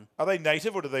patted one. Are they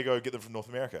native or did they go get them from North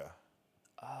America?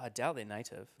 I doubt they're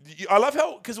native. I love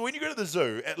how, because when you go to the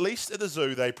zoo, at least at the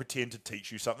zoo, they pretend to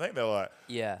teach you something. They're like,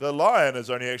 the lion is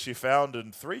only actually found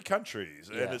in 3 countries,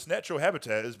 and its natural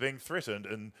habitat is being threatened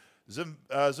in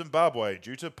Zimbabwe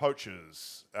due to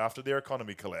poachers after their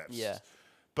economy collapsed. Yeah.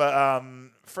 But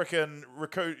frickin'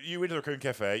 raccoon, you went to the raccoon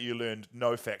cafe, you learned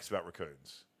no facts about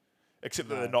raccoons, except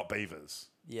that they're not beavers.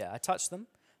 Yeah, I touched them.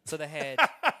 So they had,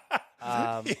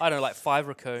 I don't know, like 5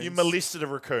 raccoons. You molested a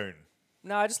raccoon.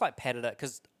 No, I just like patted it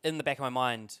because in the back of my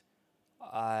mind,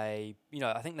 I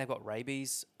think they've got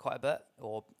rabies quite a bit,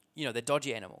 or they're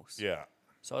dodgy animals. Yeah.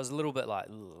 So I was a little bit like,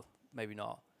 ugh, maybe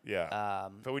not. Yeah.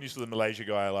 But when you saw the Malaysia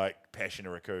guy like pashing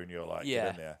a raccoon, you're like,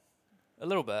 get in there. A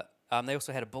little bit. They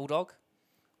also had a bulldog,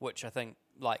 which I think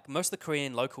like most of the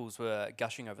Korean locals were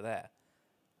gushing over that.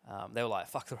 They were like,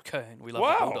 fuck the raccoon, we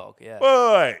love the bulldog. Yeah.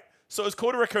 Wait. So it was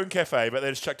called a raccoon cafe, but they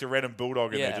just chucked a random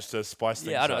bulldog in there just to spice things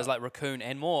up. Yeah, I know. It was like raccoon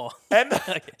and more. And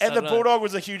the bulldog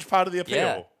was a huge part of the appeal.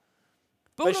 Yeah.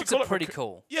 Bulldogs are pretty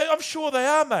cool. Yeah, I'm sure they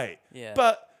are, mate. Yeah.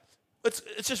 But it's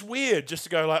just weird just to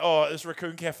go like, oh, this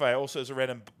raccoon cafe also has a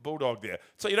random bulldog there.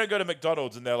 So you don't go to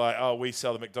McDonald's and they're like, oh, we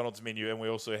sell the McDonald's menu and we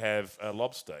also have a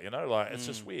lobster. Like it's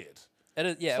just weird. It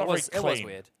is. Yeah, it was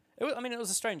weird. It was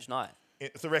a strange night.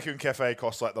 If the raccoon cafe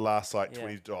costs like the last like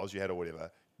 $20 you had or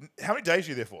whatever. How many days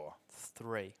were you there for?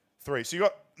 3. So you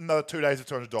got another 2 days of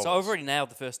 $200. So I've already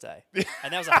nailed the first day,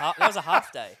 and that was a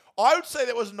half day. I would say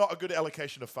that was not a good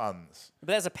allocation of funds.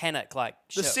 But that's a panic. Like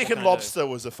the second lobster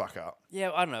was a fuck up.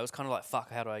 Yeah, I don't know. It was kind of like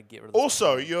fuck. How do I get rid of this?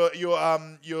 Also,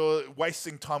 you're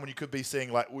wasting time when you could be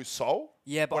seeing like with Seoul.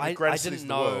 Yeah, but I didn't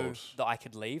know that I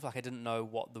could leave. Like I didn't know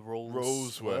what the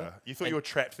rules were. You thought you were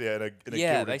trapped there in a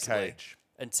gilded cage.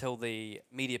 Until the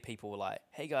media people were like,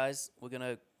 "Hey guys, we're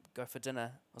gonna go for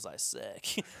dinner." I was like,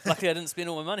 sick. Luckily, I didn't spend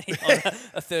all my money on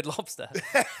a third lobster.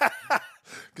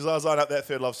 Because I was lining up that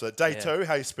third lobster. Day 2,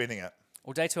 how are you spending it?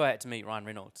 Well, day 2, I had to meet Ryan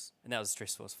Reynolds, and that was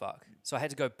stressful as fuck. So I had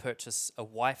to go purchase a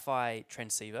Wi-Fi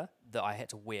transceiver that I had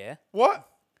to wear. What? Well,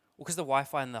 because the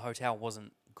Wi-Fi in the hotel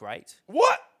wasn't great.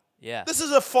 What? Yeah. This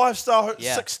is a 5-star,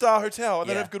 6-star hotel, and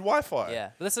they don't have good Wi-Fi.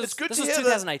 Yeah. But it's good this to was hear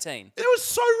 2018. It was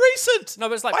so recent. No,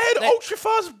 but it's like... I had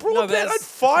ultra-fast broadband and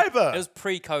fibre. It was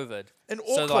pre-COVID. In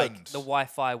Auckland. So, like, the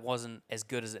Wi-Fi wasn't as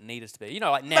good as it needed to be.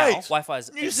 Like, now, Wi-Fi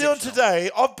is New Zealand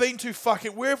today, I've been to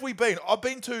fucking... Where have we been? I've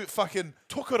been to fucking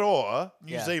Tokoroa,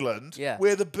 New Zealand,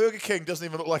 where the Burger King doesn't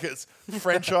even look like it's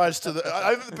franchised to the...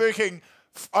 I don't think the Burger King...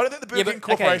 King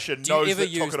Corporation knows that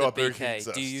Tokoroa Burger King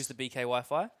exists. Do you use the BK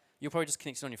Wi-Fi? You're probably just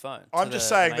connected on your phone. I'm just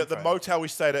saying that the motel we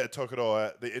stayed at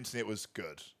Tokoroa, the internet was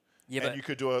good. Yeah, and you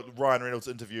could do a Ryan Reynolds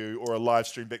interview or a live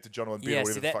stream back to Jono and Ben or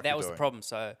whatever the fuck that was the problem.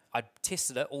 So I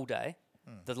tested it all day,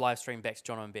 the live stream back to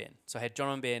Jono and Ben. So I had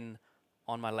Jono and Ben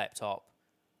on my laptop,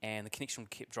 and the connection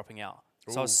kept dropping out.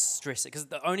 So I was stressed because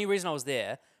the only reason I was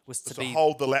there was to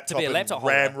hold the laptop and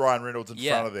ram Ryan Reynolds in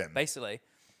front of them. Basically.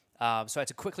 So I had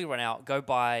to quickly run out, go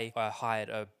buy. I hired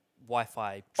a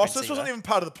Wi-Fi transceiver. Oh, so this wasn't even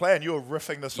part of the plan. You were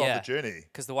riffing this on the journey.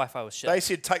 Because the Wi-Fi was shit. They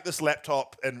said, take this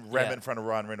laptop and ram it in front of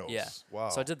Ryan Reynolds. Yeah. Wow.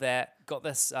 So I did that, got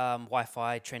this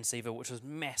Wi-Fi transceiver, which was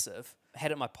massive,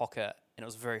 had it in my pocket, and it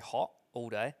was very hot all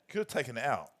day. Could have taken it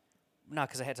out. No,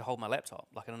 because I had to hold my laptop.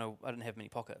 Like, I didn't have many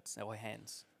pockets. They were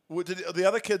hands. Well, did the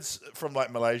other kids from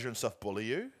like Malaysia and stuff bully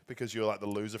you because you were like the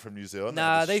loser from New Zealand?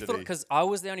 Nah, they thought because I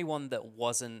was the only one that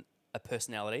wasn't a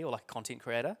personality or like a content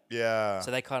creator. Yeah. So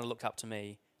they kind of looked up to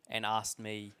me. and asked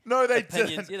me. No, they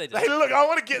opinions. didn't. Yeah, they did. They look. I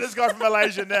want to get this guy from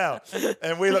Malaysia now.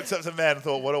 And we looked up to the man and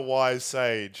thought, what a wise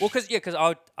sage. Well, because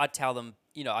I'd tell them,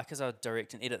 because I would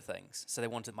direct and edit things, so they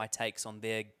wanted my takes on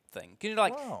their thing.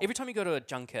 Wow. Every time you go to a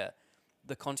junket,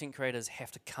 the content creators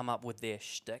have to come up with their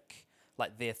shtick,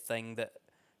 like their thing that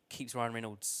keeps Ryan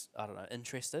Reynolds, I don't know,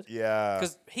 interested. Yeah.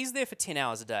 Because he's there for 10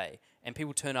 hours a day, and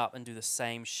people turn up and do the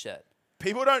same shit.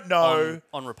 People don't know.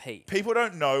 On repeat. People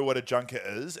don't know what a junket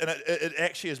is, and it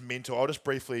actually is mental. I'll just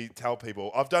briefly tell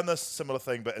people. I've done this similar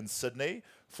thing, but in Sydney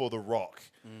for The Rock.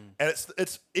 And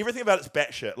it's everything about it's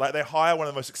batshit. Like, they hire one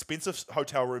of the most expensive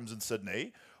hotel rooms in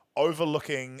Sydney,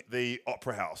 overlooking the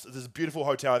Opera House. It's this beautiful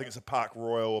hotel. I think it's a Park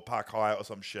Royal or Park Hyatt or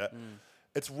some shit.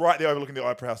 It's right there overlooking the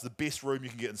Opera House, the best room you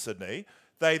can get in Sydney.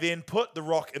 They then put The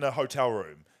Rock in a hotel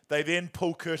room. They then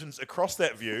pull curtains across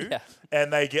that view,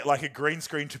 and they get like a green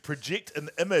screen to project an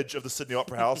image of the Sydney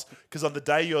Opera House, because on the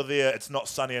day you're there, it's not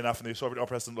sunny enough and the Sydney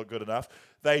Opera House doesn't look good enough.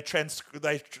 They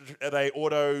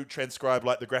auto-transcribe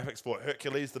like the graphics for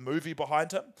Hercules, the movie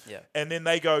behind him, and then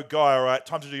they go, guy, all right,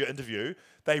 time to do your interview.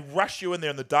 They rush you in there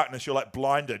in the darkness. You're like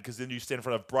blinded because then you stand in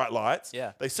front of bright lights.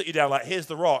 Yeah. They sit you down like, here's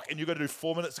The Rock, and you've got to do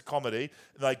 4 minutes of comedy.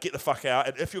 And they get the fuck out.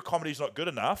 And if your comedy's not good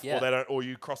enough, or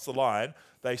you cross the line,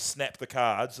 they snap the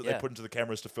cards that they put into the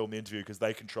cameras to film the interview, because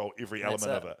they control every element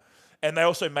of it. And they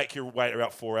also make you wait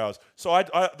about 4 hours. So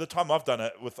the time I've done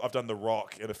it I've done The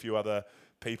Rock and a few other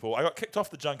people. I got kicked off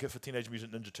the junket for Teenage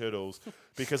Mutant Ninja Turtles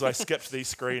because I skipped the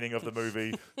screening of the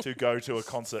movie to go to a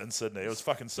concert in Sydney. It was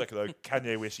fucking sick though.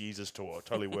 Kanye West Yeezus tour,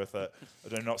 totally worth it. I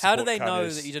do not. How do they support know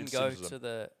Kanye's that you didn't go to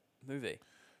the movie?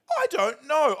 I don't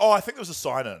know. Oh, I think there was a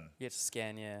sign-in. You had to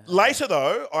scan, Later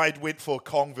though, I went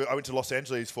to Los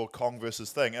Angeles for Kong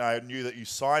versus Thing, and I knew that you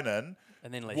sign in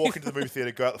and then leave. Walk into the movie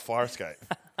theater, go out the fire escape.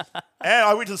 And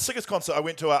I went to the sickest concert. I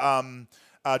went to do you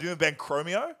know the band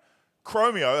Chromeo?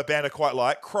 Chromeo, a band I quite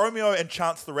like. Chromeo and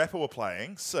Chance the Rapper were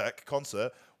playing. Sick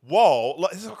concert. Whoa,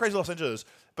 this is how crazy Los Angeles is.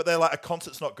 But they're like, a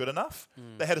concert's not good enough.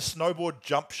 They had a snowboard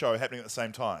jump show happening at the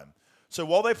same time. So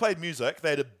while they played music,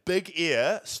 they had a big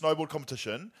air snowboard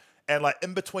competition. And like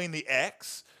in between the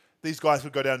acts, these guys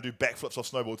would go down and do backflips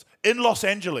off snowboards in Los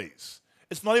Angeles.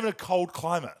 It's not even a cold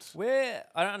climate.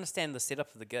 I don't understand the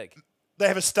setup of the gig. They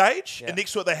have a stage, and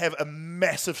next to it they have a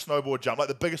massive snowboard jump, like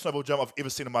the biggest snowboard jump I've ever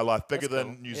seen in my life, bigger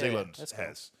than New Zealand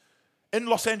has. In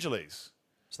Los Angeles.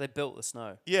 So they built the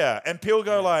snow. Yeah, and people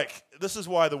go like, this is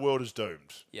why the world is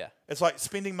doomed. Yeah. It's like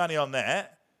spending money on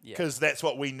that, because that's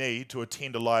what we need to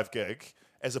attend a live gig,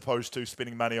 as opposed to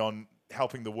spending money on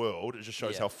helping the world. It just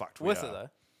shows how fucked we are. Worth it though.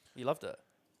 You loved it.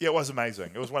 Yeah, it was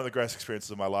amazing. It was one of the greatest experiences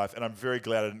of my life, and I'm very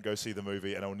glad I didn't go see the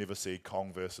movie, and I will never see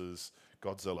Kong versus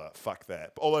Godzilla. Fuck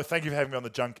that. But although, thank you for having me on the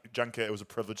junket. It was a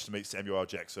privilege to meet Samuel L.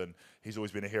 Jackson. He's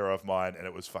always been a hero of mine, and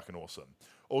it was fucking awesome.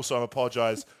 Also, I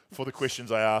apologise for the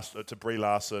questions I asked to Brie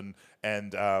Larson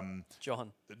and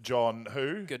John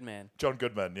who? Goodman. John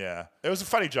Goodman, yeah. It was a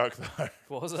funny joke, though.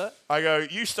 What was it? I go,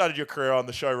 you started your career on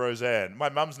the show Roseanne. My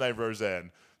mum's named Roseanne.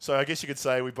 So I guess you could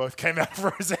say we both came out of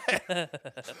Roseanne.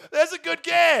 That's a good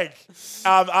gag.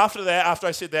 After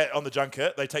I said that on the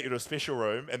junket, they take you to a special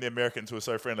room, and the Americans who are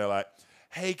so friendly are like,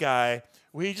 hey, guy,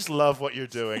 we just love what you're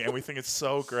doing, and we think it's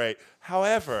so great.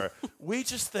 However, we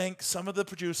just think some of the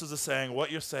producers are saying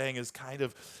what you're saying is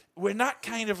we're not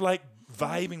like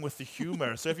vibing with the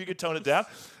humor. So if you could tone it down.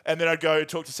 And then I'd go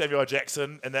talk to Samuel L.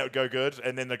 Jackson, and that would go good.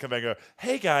 And then they'd come back and go,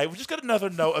 hey, guy, we just got another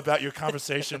note about your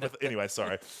conversation with... Anyway,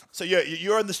 sorry. So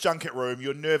you're in this junket room.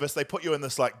 You're nervous. They put you in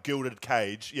this like gilded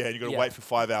cage. Yeah, and you've got to wait for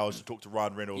 5 hours to talk to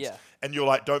Ryan Reynolds. Yeah. And you're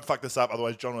like, don't fuck this up.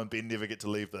 Otherwise, Jono and Ben never get to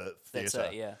leave the theatre.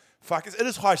 That's it, yeah. Fuck, it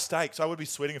is high stakes. I would be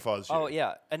sweating if I was you. Oh,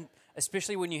 yeah. And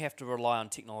especially when you have to rely on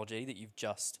technology that you've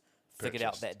just figured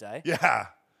out that day. Yeah.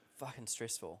 Fucking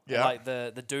stressful. Yeah. And, like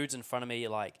the dudes in front of me are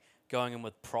like going in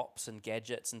with props and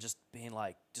gadgets and just being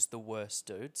like just the worst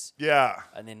dudes. Yeah.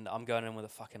 And then I'm going in with a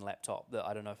fucking laptop that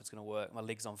I don't know if it's going to work. My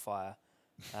leg's on fire.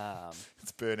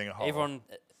 It's burning a hole. Everyone,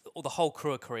 the whole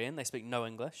crew are Korean. They speak no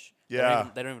English. Yeah.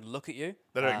 They don't even look at you.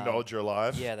 They don't acknowledge you're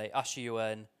alive. Yeah, they usher you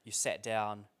in. You sat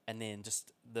down, and then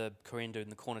just the Korean dude in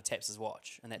the corner taps his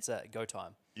watch, and that's it. Go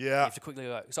time. Yeah. You have to quickly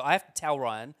go. So I have to tell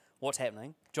Ryan what's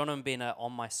happening. Jono and Ben are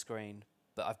on my screen,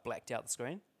 but I've blacked out the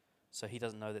screen, so he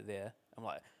doesn't know that they're. I'm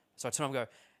like, so I turn on and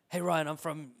go, hey Ryan, I'm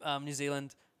from New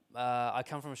Zealand. I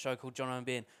come from a show called Jono and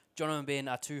Ben. Jono and Ben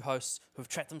are two hosts who've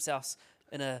trapped themselves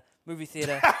in a movie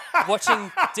theater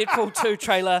watching Deadpool 2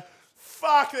 trailer.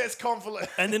 Fuck, that's convoluted.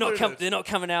 And they're not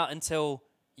coming out until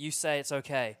you say it's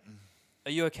okay.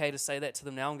 Are you okay to say that to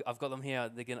them now? I've got them here.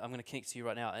 I'm going to connect to you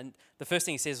right now. And the first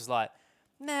thing he says was like,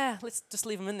 nah, let's just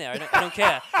leave them in there. I don't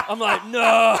care. I'm like,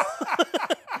 no.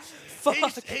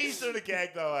 fuck? He's doing a gag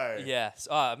though, eh? Yeah.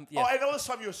 Oh, and all this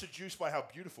time you were seduced by how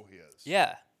beautiful he is.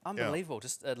 Yeah. Unbelievable.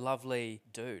 Just a lovely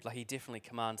dude. Like, he definitely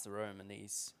commands the room, and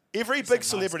he's... Every big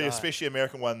celebrity, especially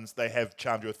American ones, they have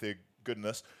charmed you with their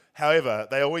goodness. However,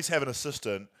 they always have an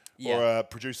assistant or a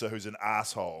producer who's an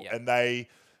asshole. Yeah. And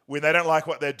when they don't like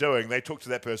what they're doing, they talk to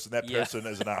that person. That person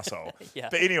is an asshole. Yeah.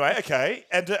 But anyway, okay.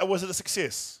 And was it a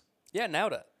success? Yeah,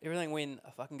 nailed it. Everything went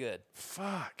fucking good.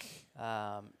 Fuck.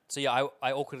 So yeah,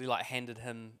 I awkwardly like handed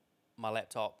him my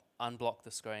laptop, unblocked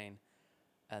the screen,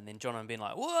 and then Jono and Ben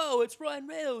like, whoa, it's Ryan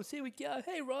Reynolds. Here we go.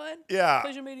 Hey, Ryan. Yeah.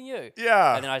 Pleasure meeting you.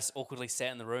 Yeah. And then I just awkwardly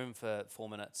sat in the room for 4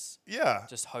 minutes. Yeah.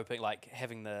 Just hoping, like,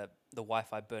 having the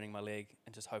Wi-Fi burning my leg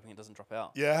and just hoping it doesn't drop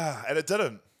out. Yeah, and it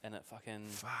didn't. And it fucking...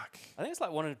 Fuck. I think it's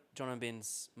like one of Jono and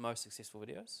Ben's most successful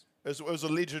videos. It was a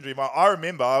legendary moment. I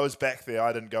remember I was back there.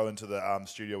 I didn't go into the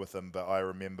studio with him, but I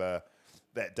remember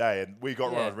that day, and we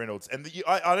got Ryan Reynolds. And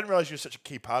I didn't realize you were such a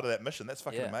key part of that mission. That's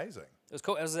fucking amazing. It was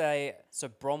cool. It was so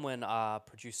Bronwyn, our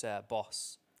producer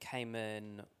boss, came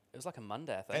in. It was like a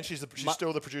Monday, I think. And she's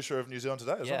still the producer of New Zealand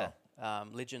Today as well.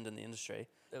 Legend in the industry.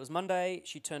 It was Monday.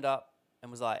 She turned up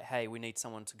and was like, "Hey, we need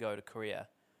someone to go to Korea.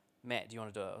 Matt, do you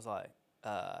want to do it?" I was like,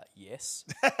 "Yes,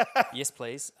 yes,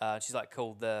 please." She's like,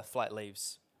 "Cool. The flight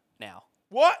leaves now."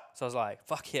 What? So I was like,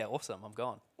 "Fuck yeah, awesome! I'm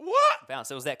gone." What?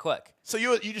 Bounce. It was that quick. So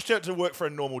you just went to work for a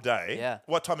normal day. Yeah.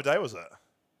 What time of day was it?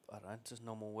 I don't know, just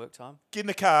normal work time. Get in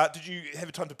the car. Did you have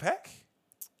time to pack?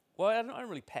 Well, I don't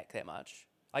really pack that much.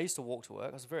 I used to walk to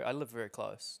work. I lived very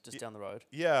close, just down the road.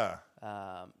 Yeah.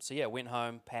 So yeah, went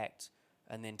home, packed,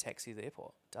 and then taxi to the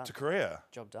airport. Done. To Korea.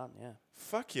 Job done. Yeah.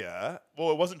 Fuck yeah.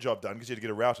 Well, it wasn't job done because you had to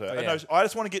get a router. Oh, And yeah. I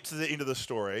just want to get to the end of the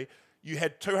story. You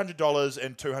had $200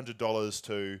 and $200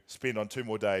 to spend on 2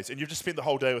 more days, and you've just spent the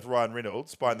whole day with Ryan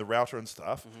Reynolds buying the router and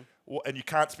stuff, and you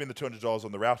can't spend the $200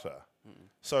 on the router.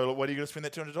 So what are you going to spend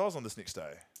that $200 on this next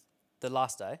day? The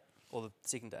last day or the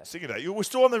second day? Second day. We're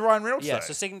still on the Ryan Reynolds day. Yeah,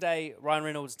 so second day, Ryan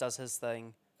Reynolds does his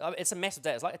thing. It's a massive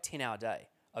day. It's like a 10-hour day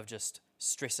of just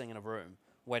stressing in a room,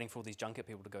 waiting for all these junket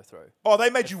people to go through. Oh,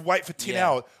 they made you wait for 10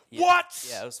 hours. Yeah. What?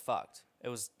 Yeah, it was fucked. It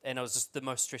was just the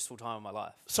most stressful time of my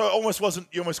life. So it almost wasn't,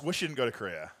 you almost wish you didn't go to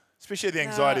Korea. Especially the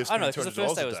anxiety of spending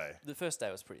 $200 a day. The first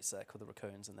day was pretty sick with the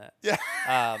raccoons and that.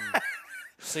 Yeah.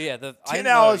 So yeah, 10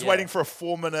 hours waiting for a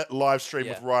 4-minute live stream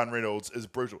with Ryan Reynolds is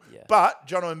brutal. Yeah. But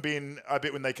Jono and Ben, I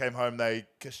bet when they came home, they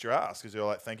kissed your ass because they were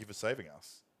like, "Thank you for saving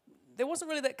us." There wasn't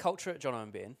really that culture at Jono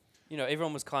and Ben. You know,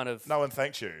 everyone was kind of... No one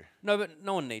thanked you. No, but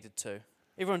no one needed to.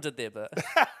 Everyone did their bit.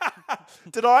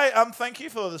 Did I thank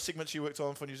you for the segments you worked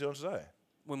on for New Zealand Today?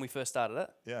 When we first started it?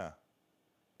 Yeah.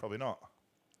 Probably not.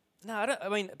 No, I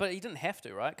mean, but you didn't have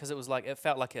to, right? Because it was like, it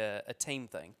felt like a team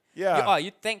thing. Yeah.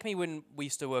 You'd thank me when we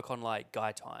used to work on like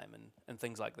Guy Time and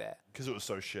things like that. Because it was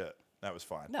so shit. That was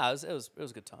fine. No, it was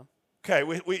a good time. Okay,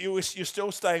 you're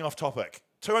still staying off topic.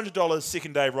 $200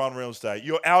 second day, Ryan Reynolds day.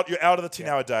 You're out of the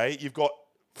 10-hour day. You've got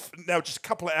now just a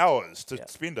couple of hours to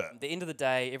spend it. At the end of the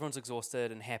day, everyone's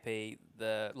exhausted and happy.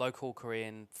 The local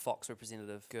Korean Fox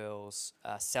representative girls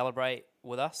celebrate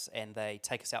with us and they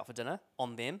take us out for dinner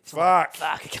on them. So Fuck.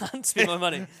 I can't spend my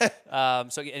money.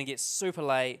 And it gets super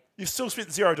late. You've still spent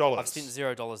 $0. I've spent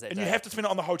 $0 that day. And you have to spend it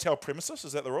on the hotel premises?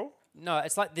 Is that the rule? No,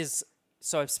 it's like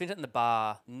So I've spent it in the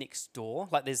bar next door.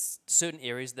 Like there's certain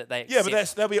areas that they accept. Yeah,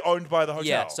 but they'll be owned by the hotel.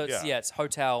 Yeah, so it's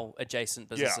hotel adjacent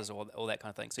businesses or all that kind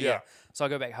of thing. So so I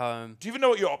go back home. Do you even know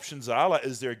what your options are? Like,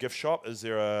 is there a gift shop? Is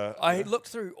there a? I looked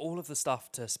through all of the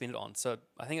stuff to spend it on. So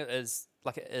I think it is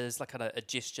like kind of a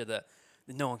gesture that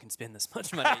no one can spend this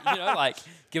much money. Like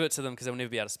give it to them because they'll never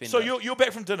be able to spend it. So you're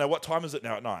back from dinner. What time is it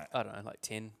now at night? I don't know, like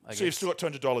 10. I guess. So you've still got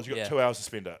 $200. You've got 2 hours to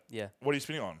spend it. Yeah. What are you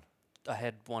spending on? I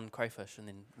had one crayfish and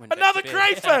then went another back to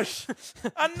bed. crayfish.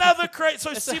 Another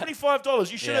So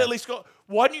 $75. You should have at least got.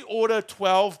 Why don't you order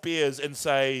 12 beers and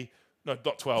say no,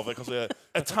 not 12? Because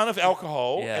a ton of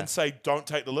alcohol and say don't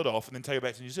take the lid off and then take it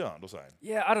back to New Zealand or something.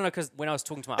 Yeah, I don't know because when I was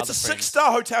talking to my other friends, it's a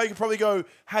 6-star hotel. You could probably go,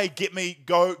 hey,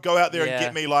 go out there and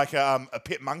get me like a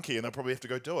pet monkey, and they'll probably have to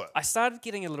go do it. I started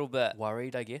getting a little bit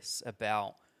worried, I guess,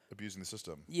 about abusing the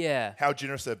system. Yeah. How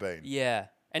generous they've been. Yeah.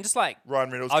 And just like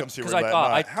Ryan Reynolds comes to you at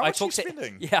night. How much are you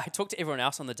spending? I talked to everyone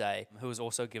else on the day who was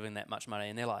also giving that much money,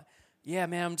 and they're like, "Yeah,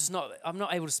 man, I'm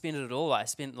not able to spend it at all. I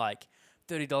spent like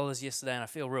 $30 yesterday, and I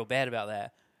feel real bad about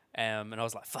that." And I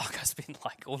was like, "Fuck, I spent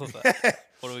like all of it.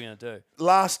 What are we gonna do?"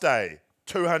 Last day,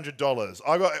 $200.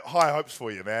 I got high hopes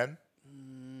for you, man.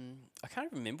 I can't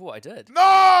even remember what I did.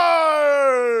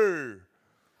 No.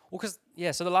 Well, because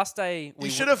so the last day you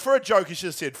should have, for a joke, you should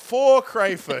have said 4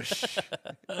 crayfish.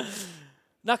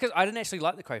 No, because I didn't actually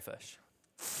like the crayfish.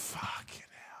 Fucking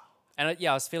hell. And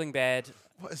I was feeling bad.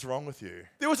 What is wrong with you?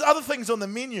 There was other things on the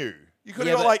menu. You could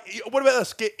have got what about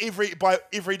this? Get buy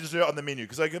every dessert on the menu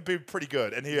because they could be pretty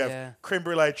good. And here you have creme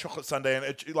brulee, chocolate sundae, and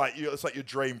it's like your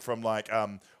dream from like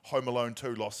Home Alone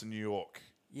 2, Lost in New York.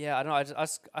 Yeah, I know.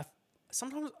 I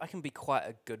sometimes I can be quite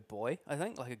a good boy. I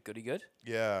think like a goody good.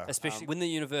 Yeah. Especially when the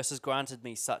universe has granted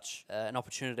me such an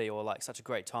opportunity or like such a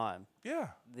great time. Yeah.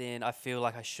 Then I feel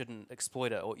like I shouldn't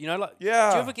exploit it. Or like. Yeah.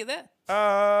 Do you ever get that?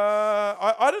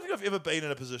 I don't think I've ever been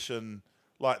in a position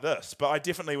like this, but I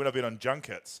definitely, when I've been on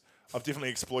junkets, I've definitely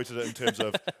exploited it in terms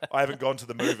of I haven't gone to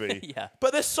the movie. Yeah.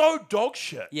 But they're so dog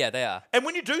shit. Yeah, they are. And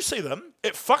when you do see them,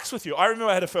 it fucks with you. I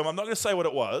remember I had a film, I'm not going to say what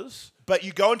it was, but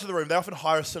you go into the room, they often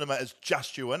hire a cinema as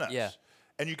just you in it. Yeah.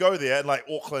 And you go there, in like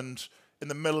Auckland, in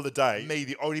the middle of the day, me,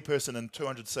 the only person in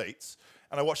 200 seats,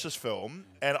 and I watched this film,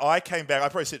 and I came back, I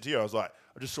probably said to you, I was like,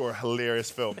 I just saw a hilarious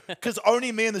film. Because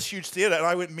only me in this huge theatre, and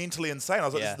I went mentally insane. I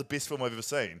was like, this is the best film I've ever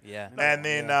seen. Yeah. And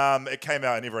then it came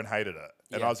out and everyone hated it.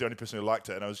 And I was the only person who liked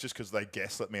it. And it was just because they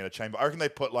gaslit me in a chamber. I reckon they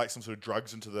put like some sort of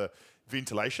drugs into the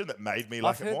ventilation that made me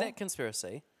like it more. I've heard that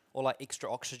conspiracy. Or like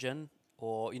extra oxygen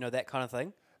or, that kind of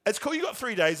thing. It's cool you got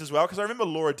 3 days as well, because I remember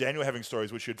Laura Daniel having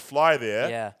stories which you'd fly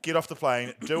there, get off the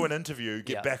plane, do an interview,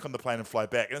 get back on the plane and fly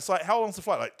back. And it's like, how long's the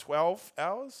flight? Like 12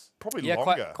 hours? Probably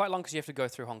longer. Yeah, quite long because you have to go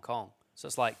through Hong Kong. So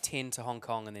it's like 10 to Hong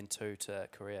Kong and then 2 to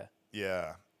Korea.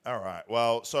 Yeah. All right.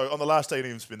 Well, so on the last day, you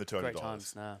didn't even spend the $200. Great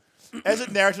times, no. As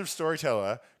a narrative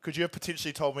storyteller, could you have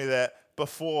potentially told me that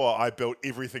before I built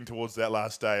everything towards that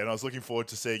last day, and I was looking forward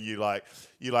to seeing you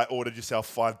ordered yourself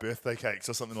 5 birthday cakes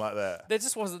or something like that? There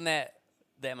just wasn't that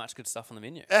much good stuff on the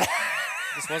menu.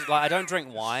 Just wasn't I don't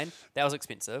drink wine. That was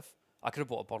expensive. I could have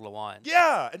bought a bottle of wine.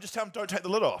 Yeah, and just tell them don't take the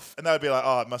lid off, and they would be like,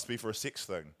 "Oh, it must be for a sex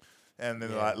thing," and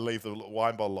then leave the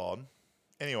wine bottle on.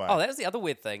 Anyway. Oh, that was the other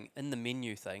weird thing in the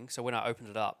menu thing. So when I opened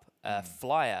it up, a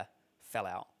flyer fell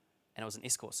out, and it was an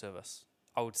escort service.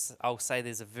 I'll say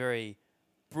there's a very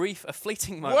brief, a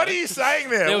fleeting moment. What are you saying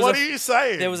there? What are you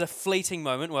saying? There was a fleeting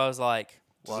moment where I was like,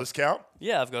 does this count?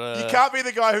 Yeah, I've got a... You can't be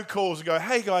the guy who calls and go,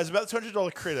 hey guys, about the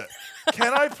 $200 credit.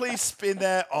 Can I please spend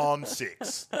that on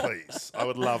sex, please? I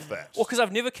would love that. Well, because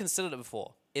I've never considered it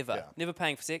before, ever. Yeah. Never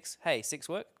paying for sex. Hey, sex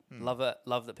work. Love it.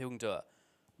 Love that people can do it.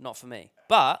 Not for me.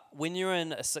 But when you're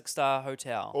in a 6-star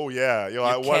hotel... Oh, yeah. You're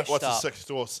like, what's a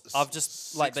 6-star I've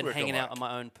just been hanging out in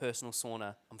my own personal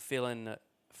sauna. I'm feeling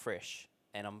fresh.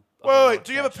 And I'm... Wait,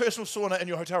 do you have a personal sauna in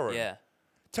your hotel room? Yeah.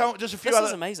 Tell just a few This other...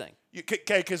 is amazing.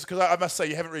 Okay, because I must say,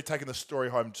 you haven't really taken the story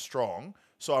home strong.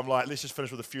 So I'm like, let's just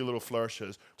finish with a few little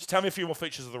flourishes. Just tell me a few more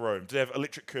features of the room. Did it have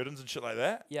electric curtains and shit like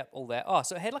that? Yep, all that. Oh,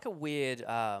 so it had like a weird... it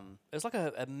was like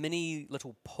a mini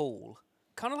little pool.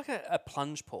 Kind of like a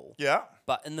plunge pool. Yeah.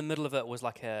 But in the middle of it was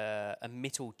like a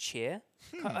metal chair.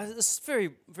 It's very,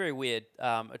 very weird.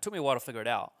 It took me a while to figure it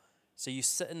out. So you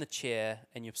sit in the chair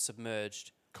and you're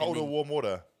submerged. Cold or warm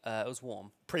water? It was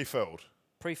warm. Pre-filled?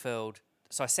 Pre-filled.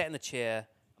 So I sat in the chair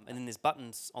and then there's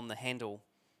buttons on the handle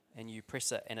and you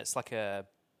press it and it's like a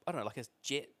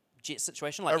jet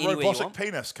situation. Like a robotic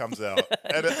penis comes out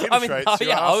and it penetrates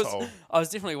your asshole. I was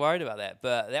definitely worried about that,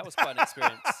 but that was quite an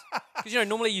experience. Because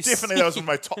normally you definitely that was one of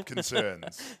my top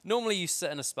concerns. Normally you sit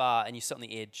in a spa and you sit on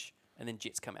the edge and then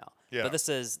jets come out. Yeah. But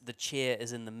the chair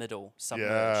is in the middle,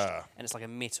 submerged, and it's like a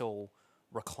metal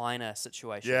recliner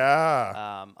situation.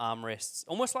 Yeah. Armrests,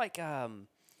 almost like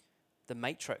the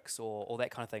Matrix or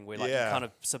that kind of thing, where like you're kind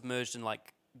of submerged in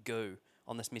like goo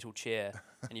on this metal chair,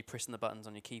 and you're pressing the buttons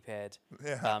on your keypad.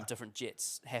 Yeah. Different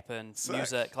jets happen, Sick.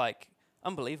 music, like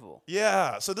unbelievable.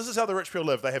 Yeah. So this is how the rich people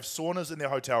live. They have saunas in their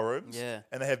hotel rooms. Yeah.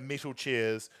 And they have metal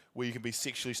chairs where you can be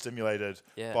sexually stimulated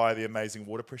by the amazing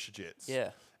water pressure jets.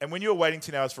 Yeah. And when you were waiting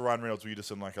 10 hours for Ryan Reynolds, were you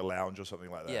just in like a lounge or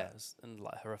something like that? Yeah, it was in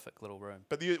like a horrific little room.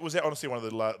 But was that honestly one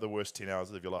of the worst 10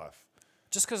 hours of your life?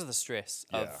 Just because of the stress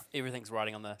of everything's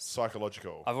riding on this.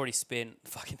 Psychological. I've already spent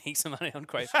fucking heaps of money on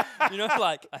crazy.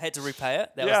 Like I had to repay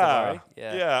it. That was the worry.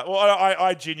 Yeah. Yeah. Well,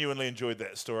 I genuinely enjoyed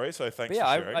that story, so thanks for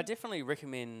sharing. I definitely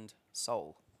recommend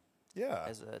Seoul. Yeah.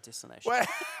 As a destination. Well,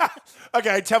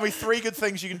 okay, tell me 3 good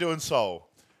things you can do in Seoul.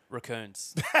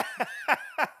 Raccoons.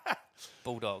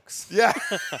 Bulldogs. Yeah.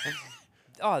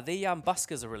 Oh, the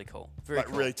buskers are really cool. Very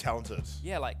cool. Really talented.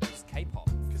 Yeah, like just K-pop.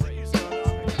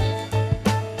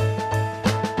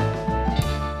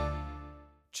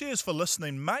 Cheers for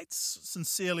listening, mates.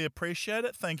 Sincerely appreciate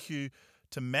it. Thank you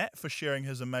to Matt for sharing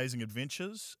his amazing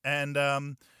adventures. And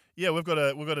we've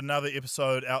got another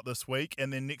episode out this week,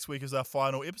 and then next week is our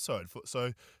final episode.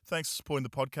 So thanks for supporting the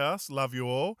podcast. Love you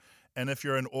all. And if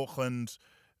you're in Auckland,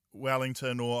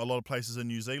 Wellington, or a lot of places in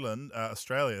New Zealand,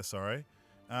 Australia,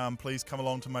 please come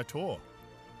along to my tour.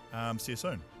 See you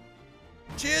soon.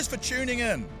 Cheers for tuning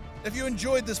in. If you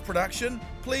enjoyed this production,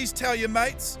 please tell your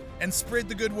mates and spread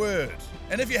the good word.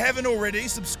 And if you haven't already,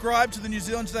 subscribe to the New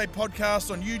Zealand Today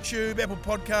podcast on YouTube, Apple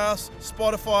Podcasts,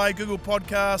 Spotify, Google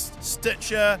Podcasts,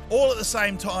 Stitcher, all at the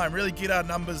same time. Really get our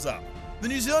numbers up. The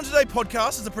New Zealand Today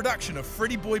podcast is a production of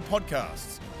Freddie Boy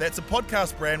Podcasts. That's a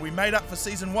podcast brand we made up for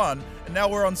season 1, and now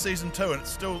we're on season 2, and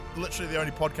it's still literally the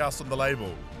only podcast on the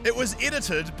label. It was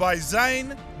edited by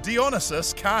Zane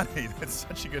Dionysus Carney. That's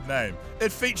such a good name.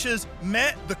 It features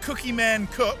Matt the Cookie Man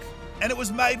Cook, and it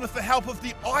was made with the help of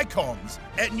the icons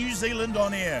at New Zealand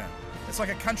On Air. It's like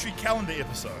a country calendar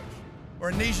episode or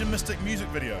a Nesian Mystic music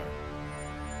video.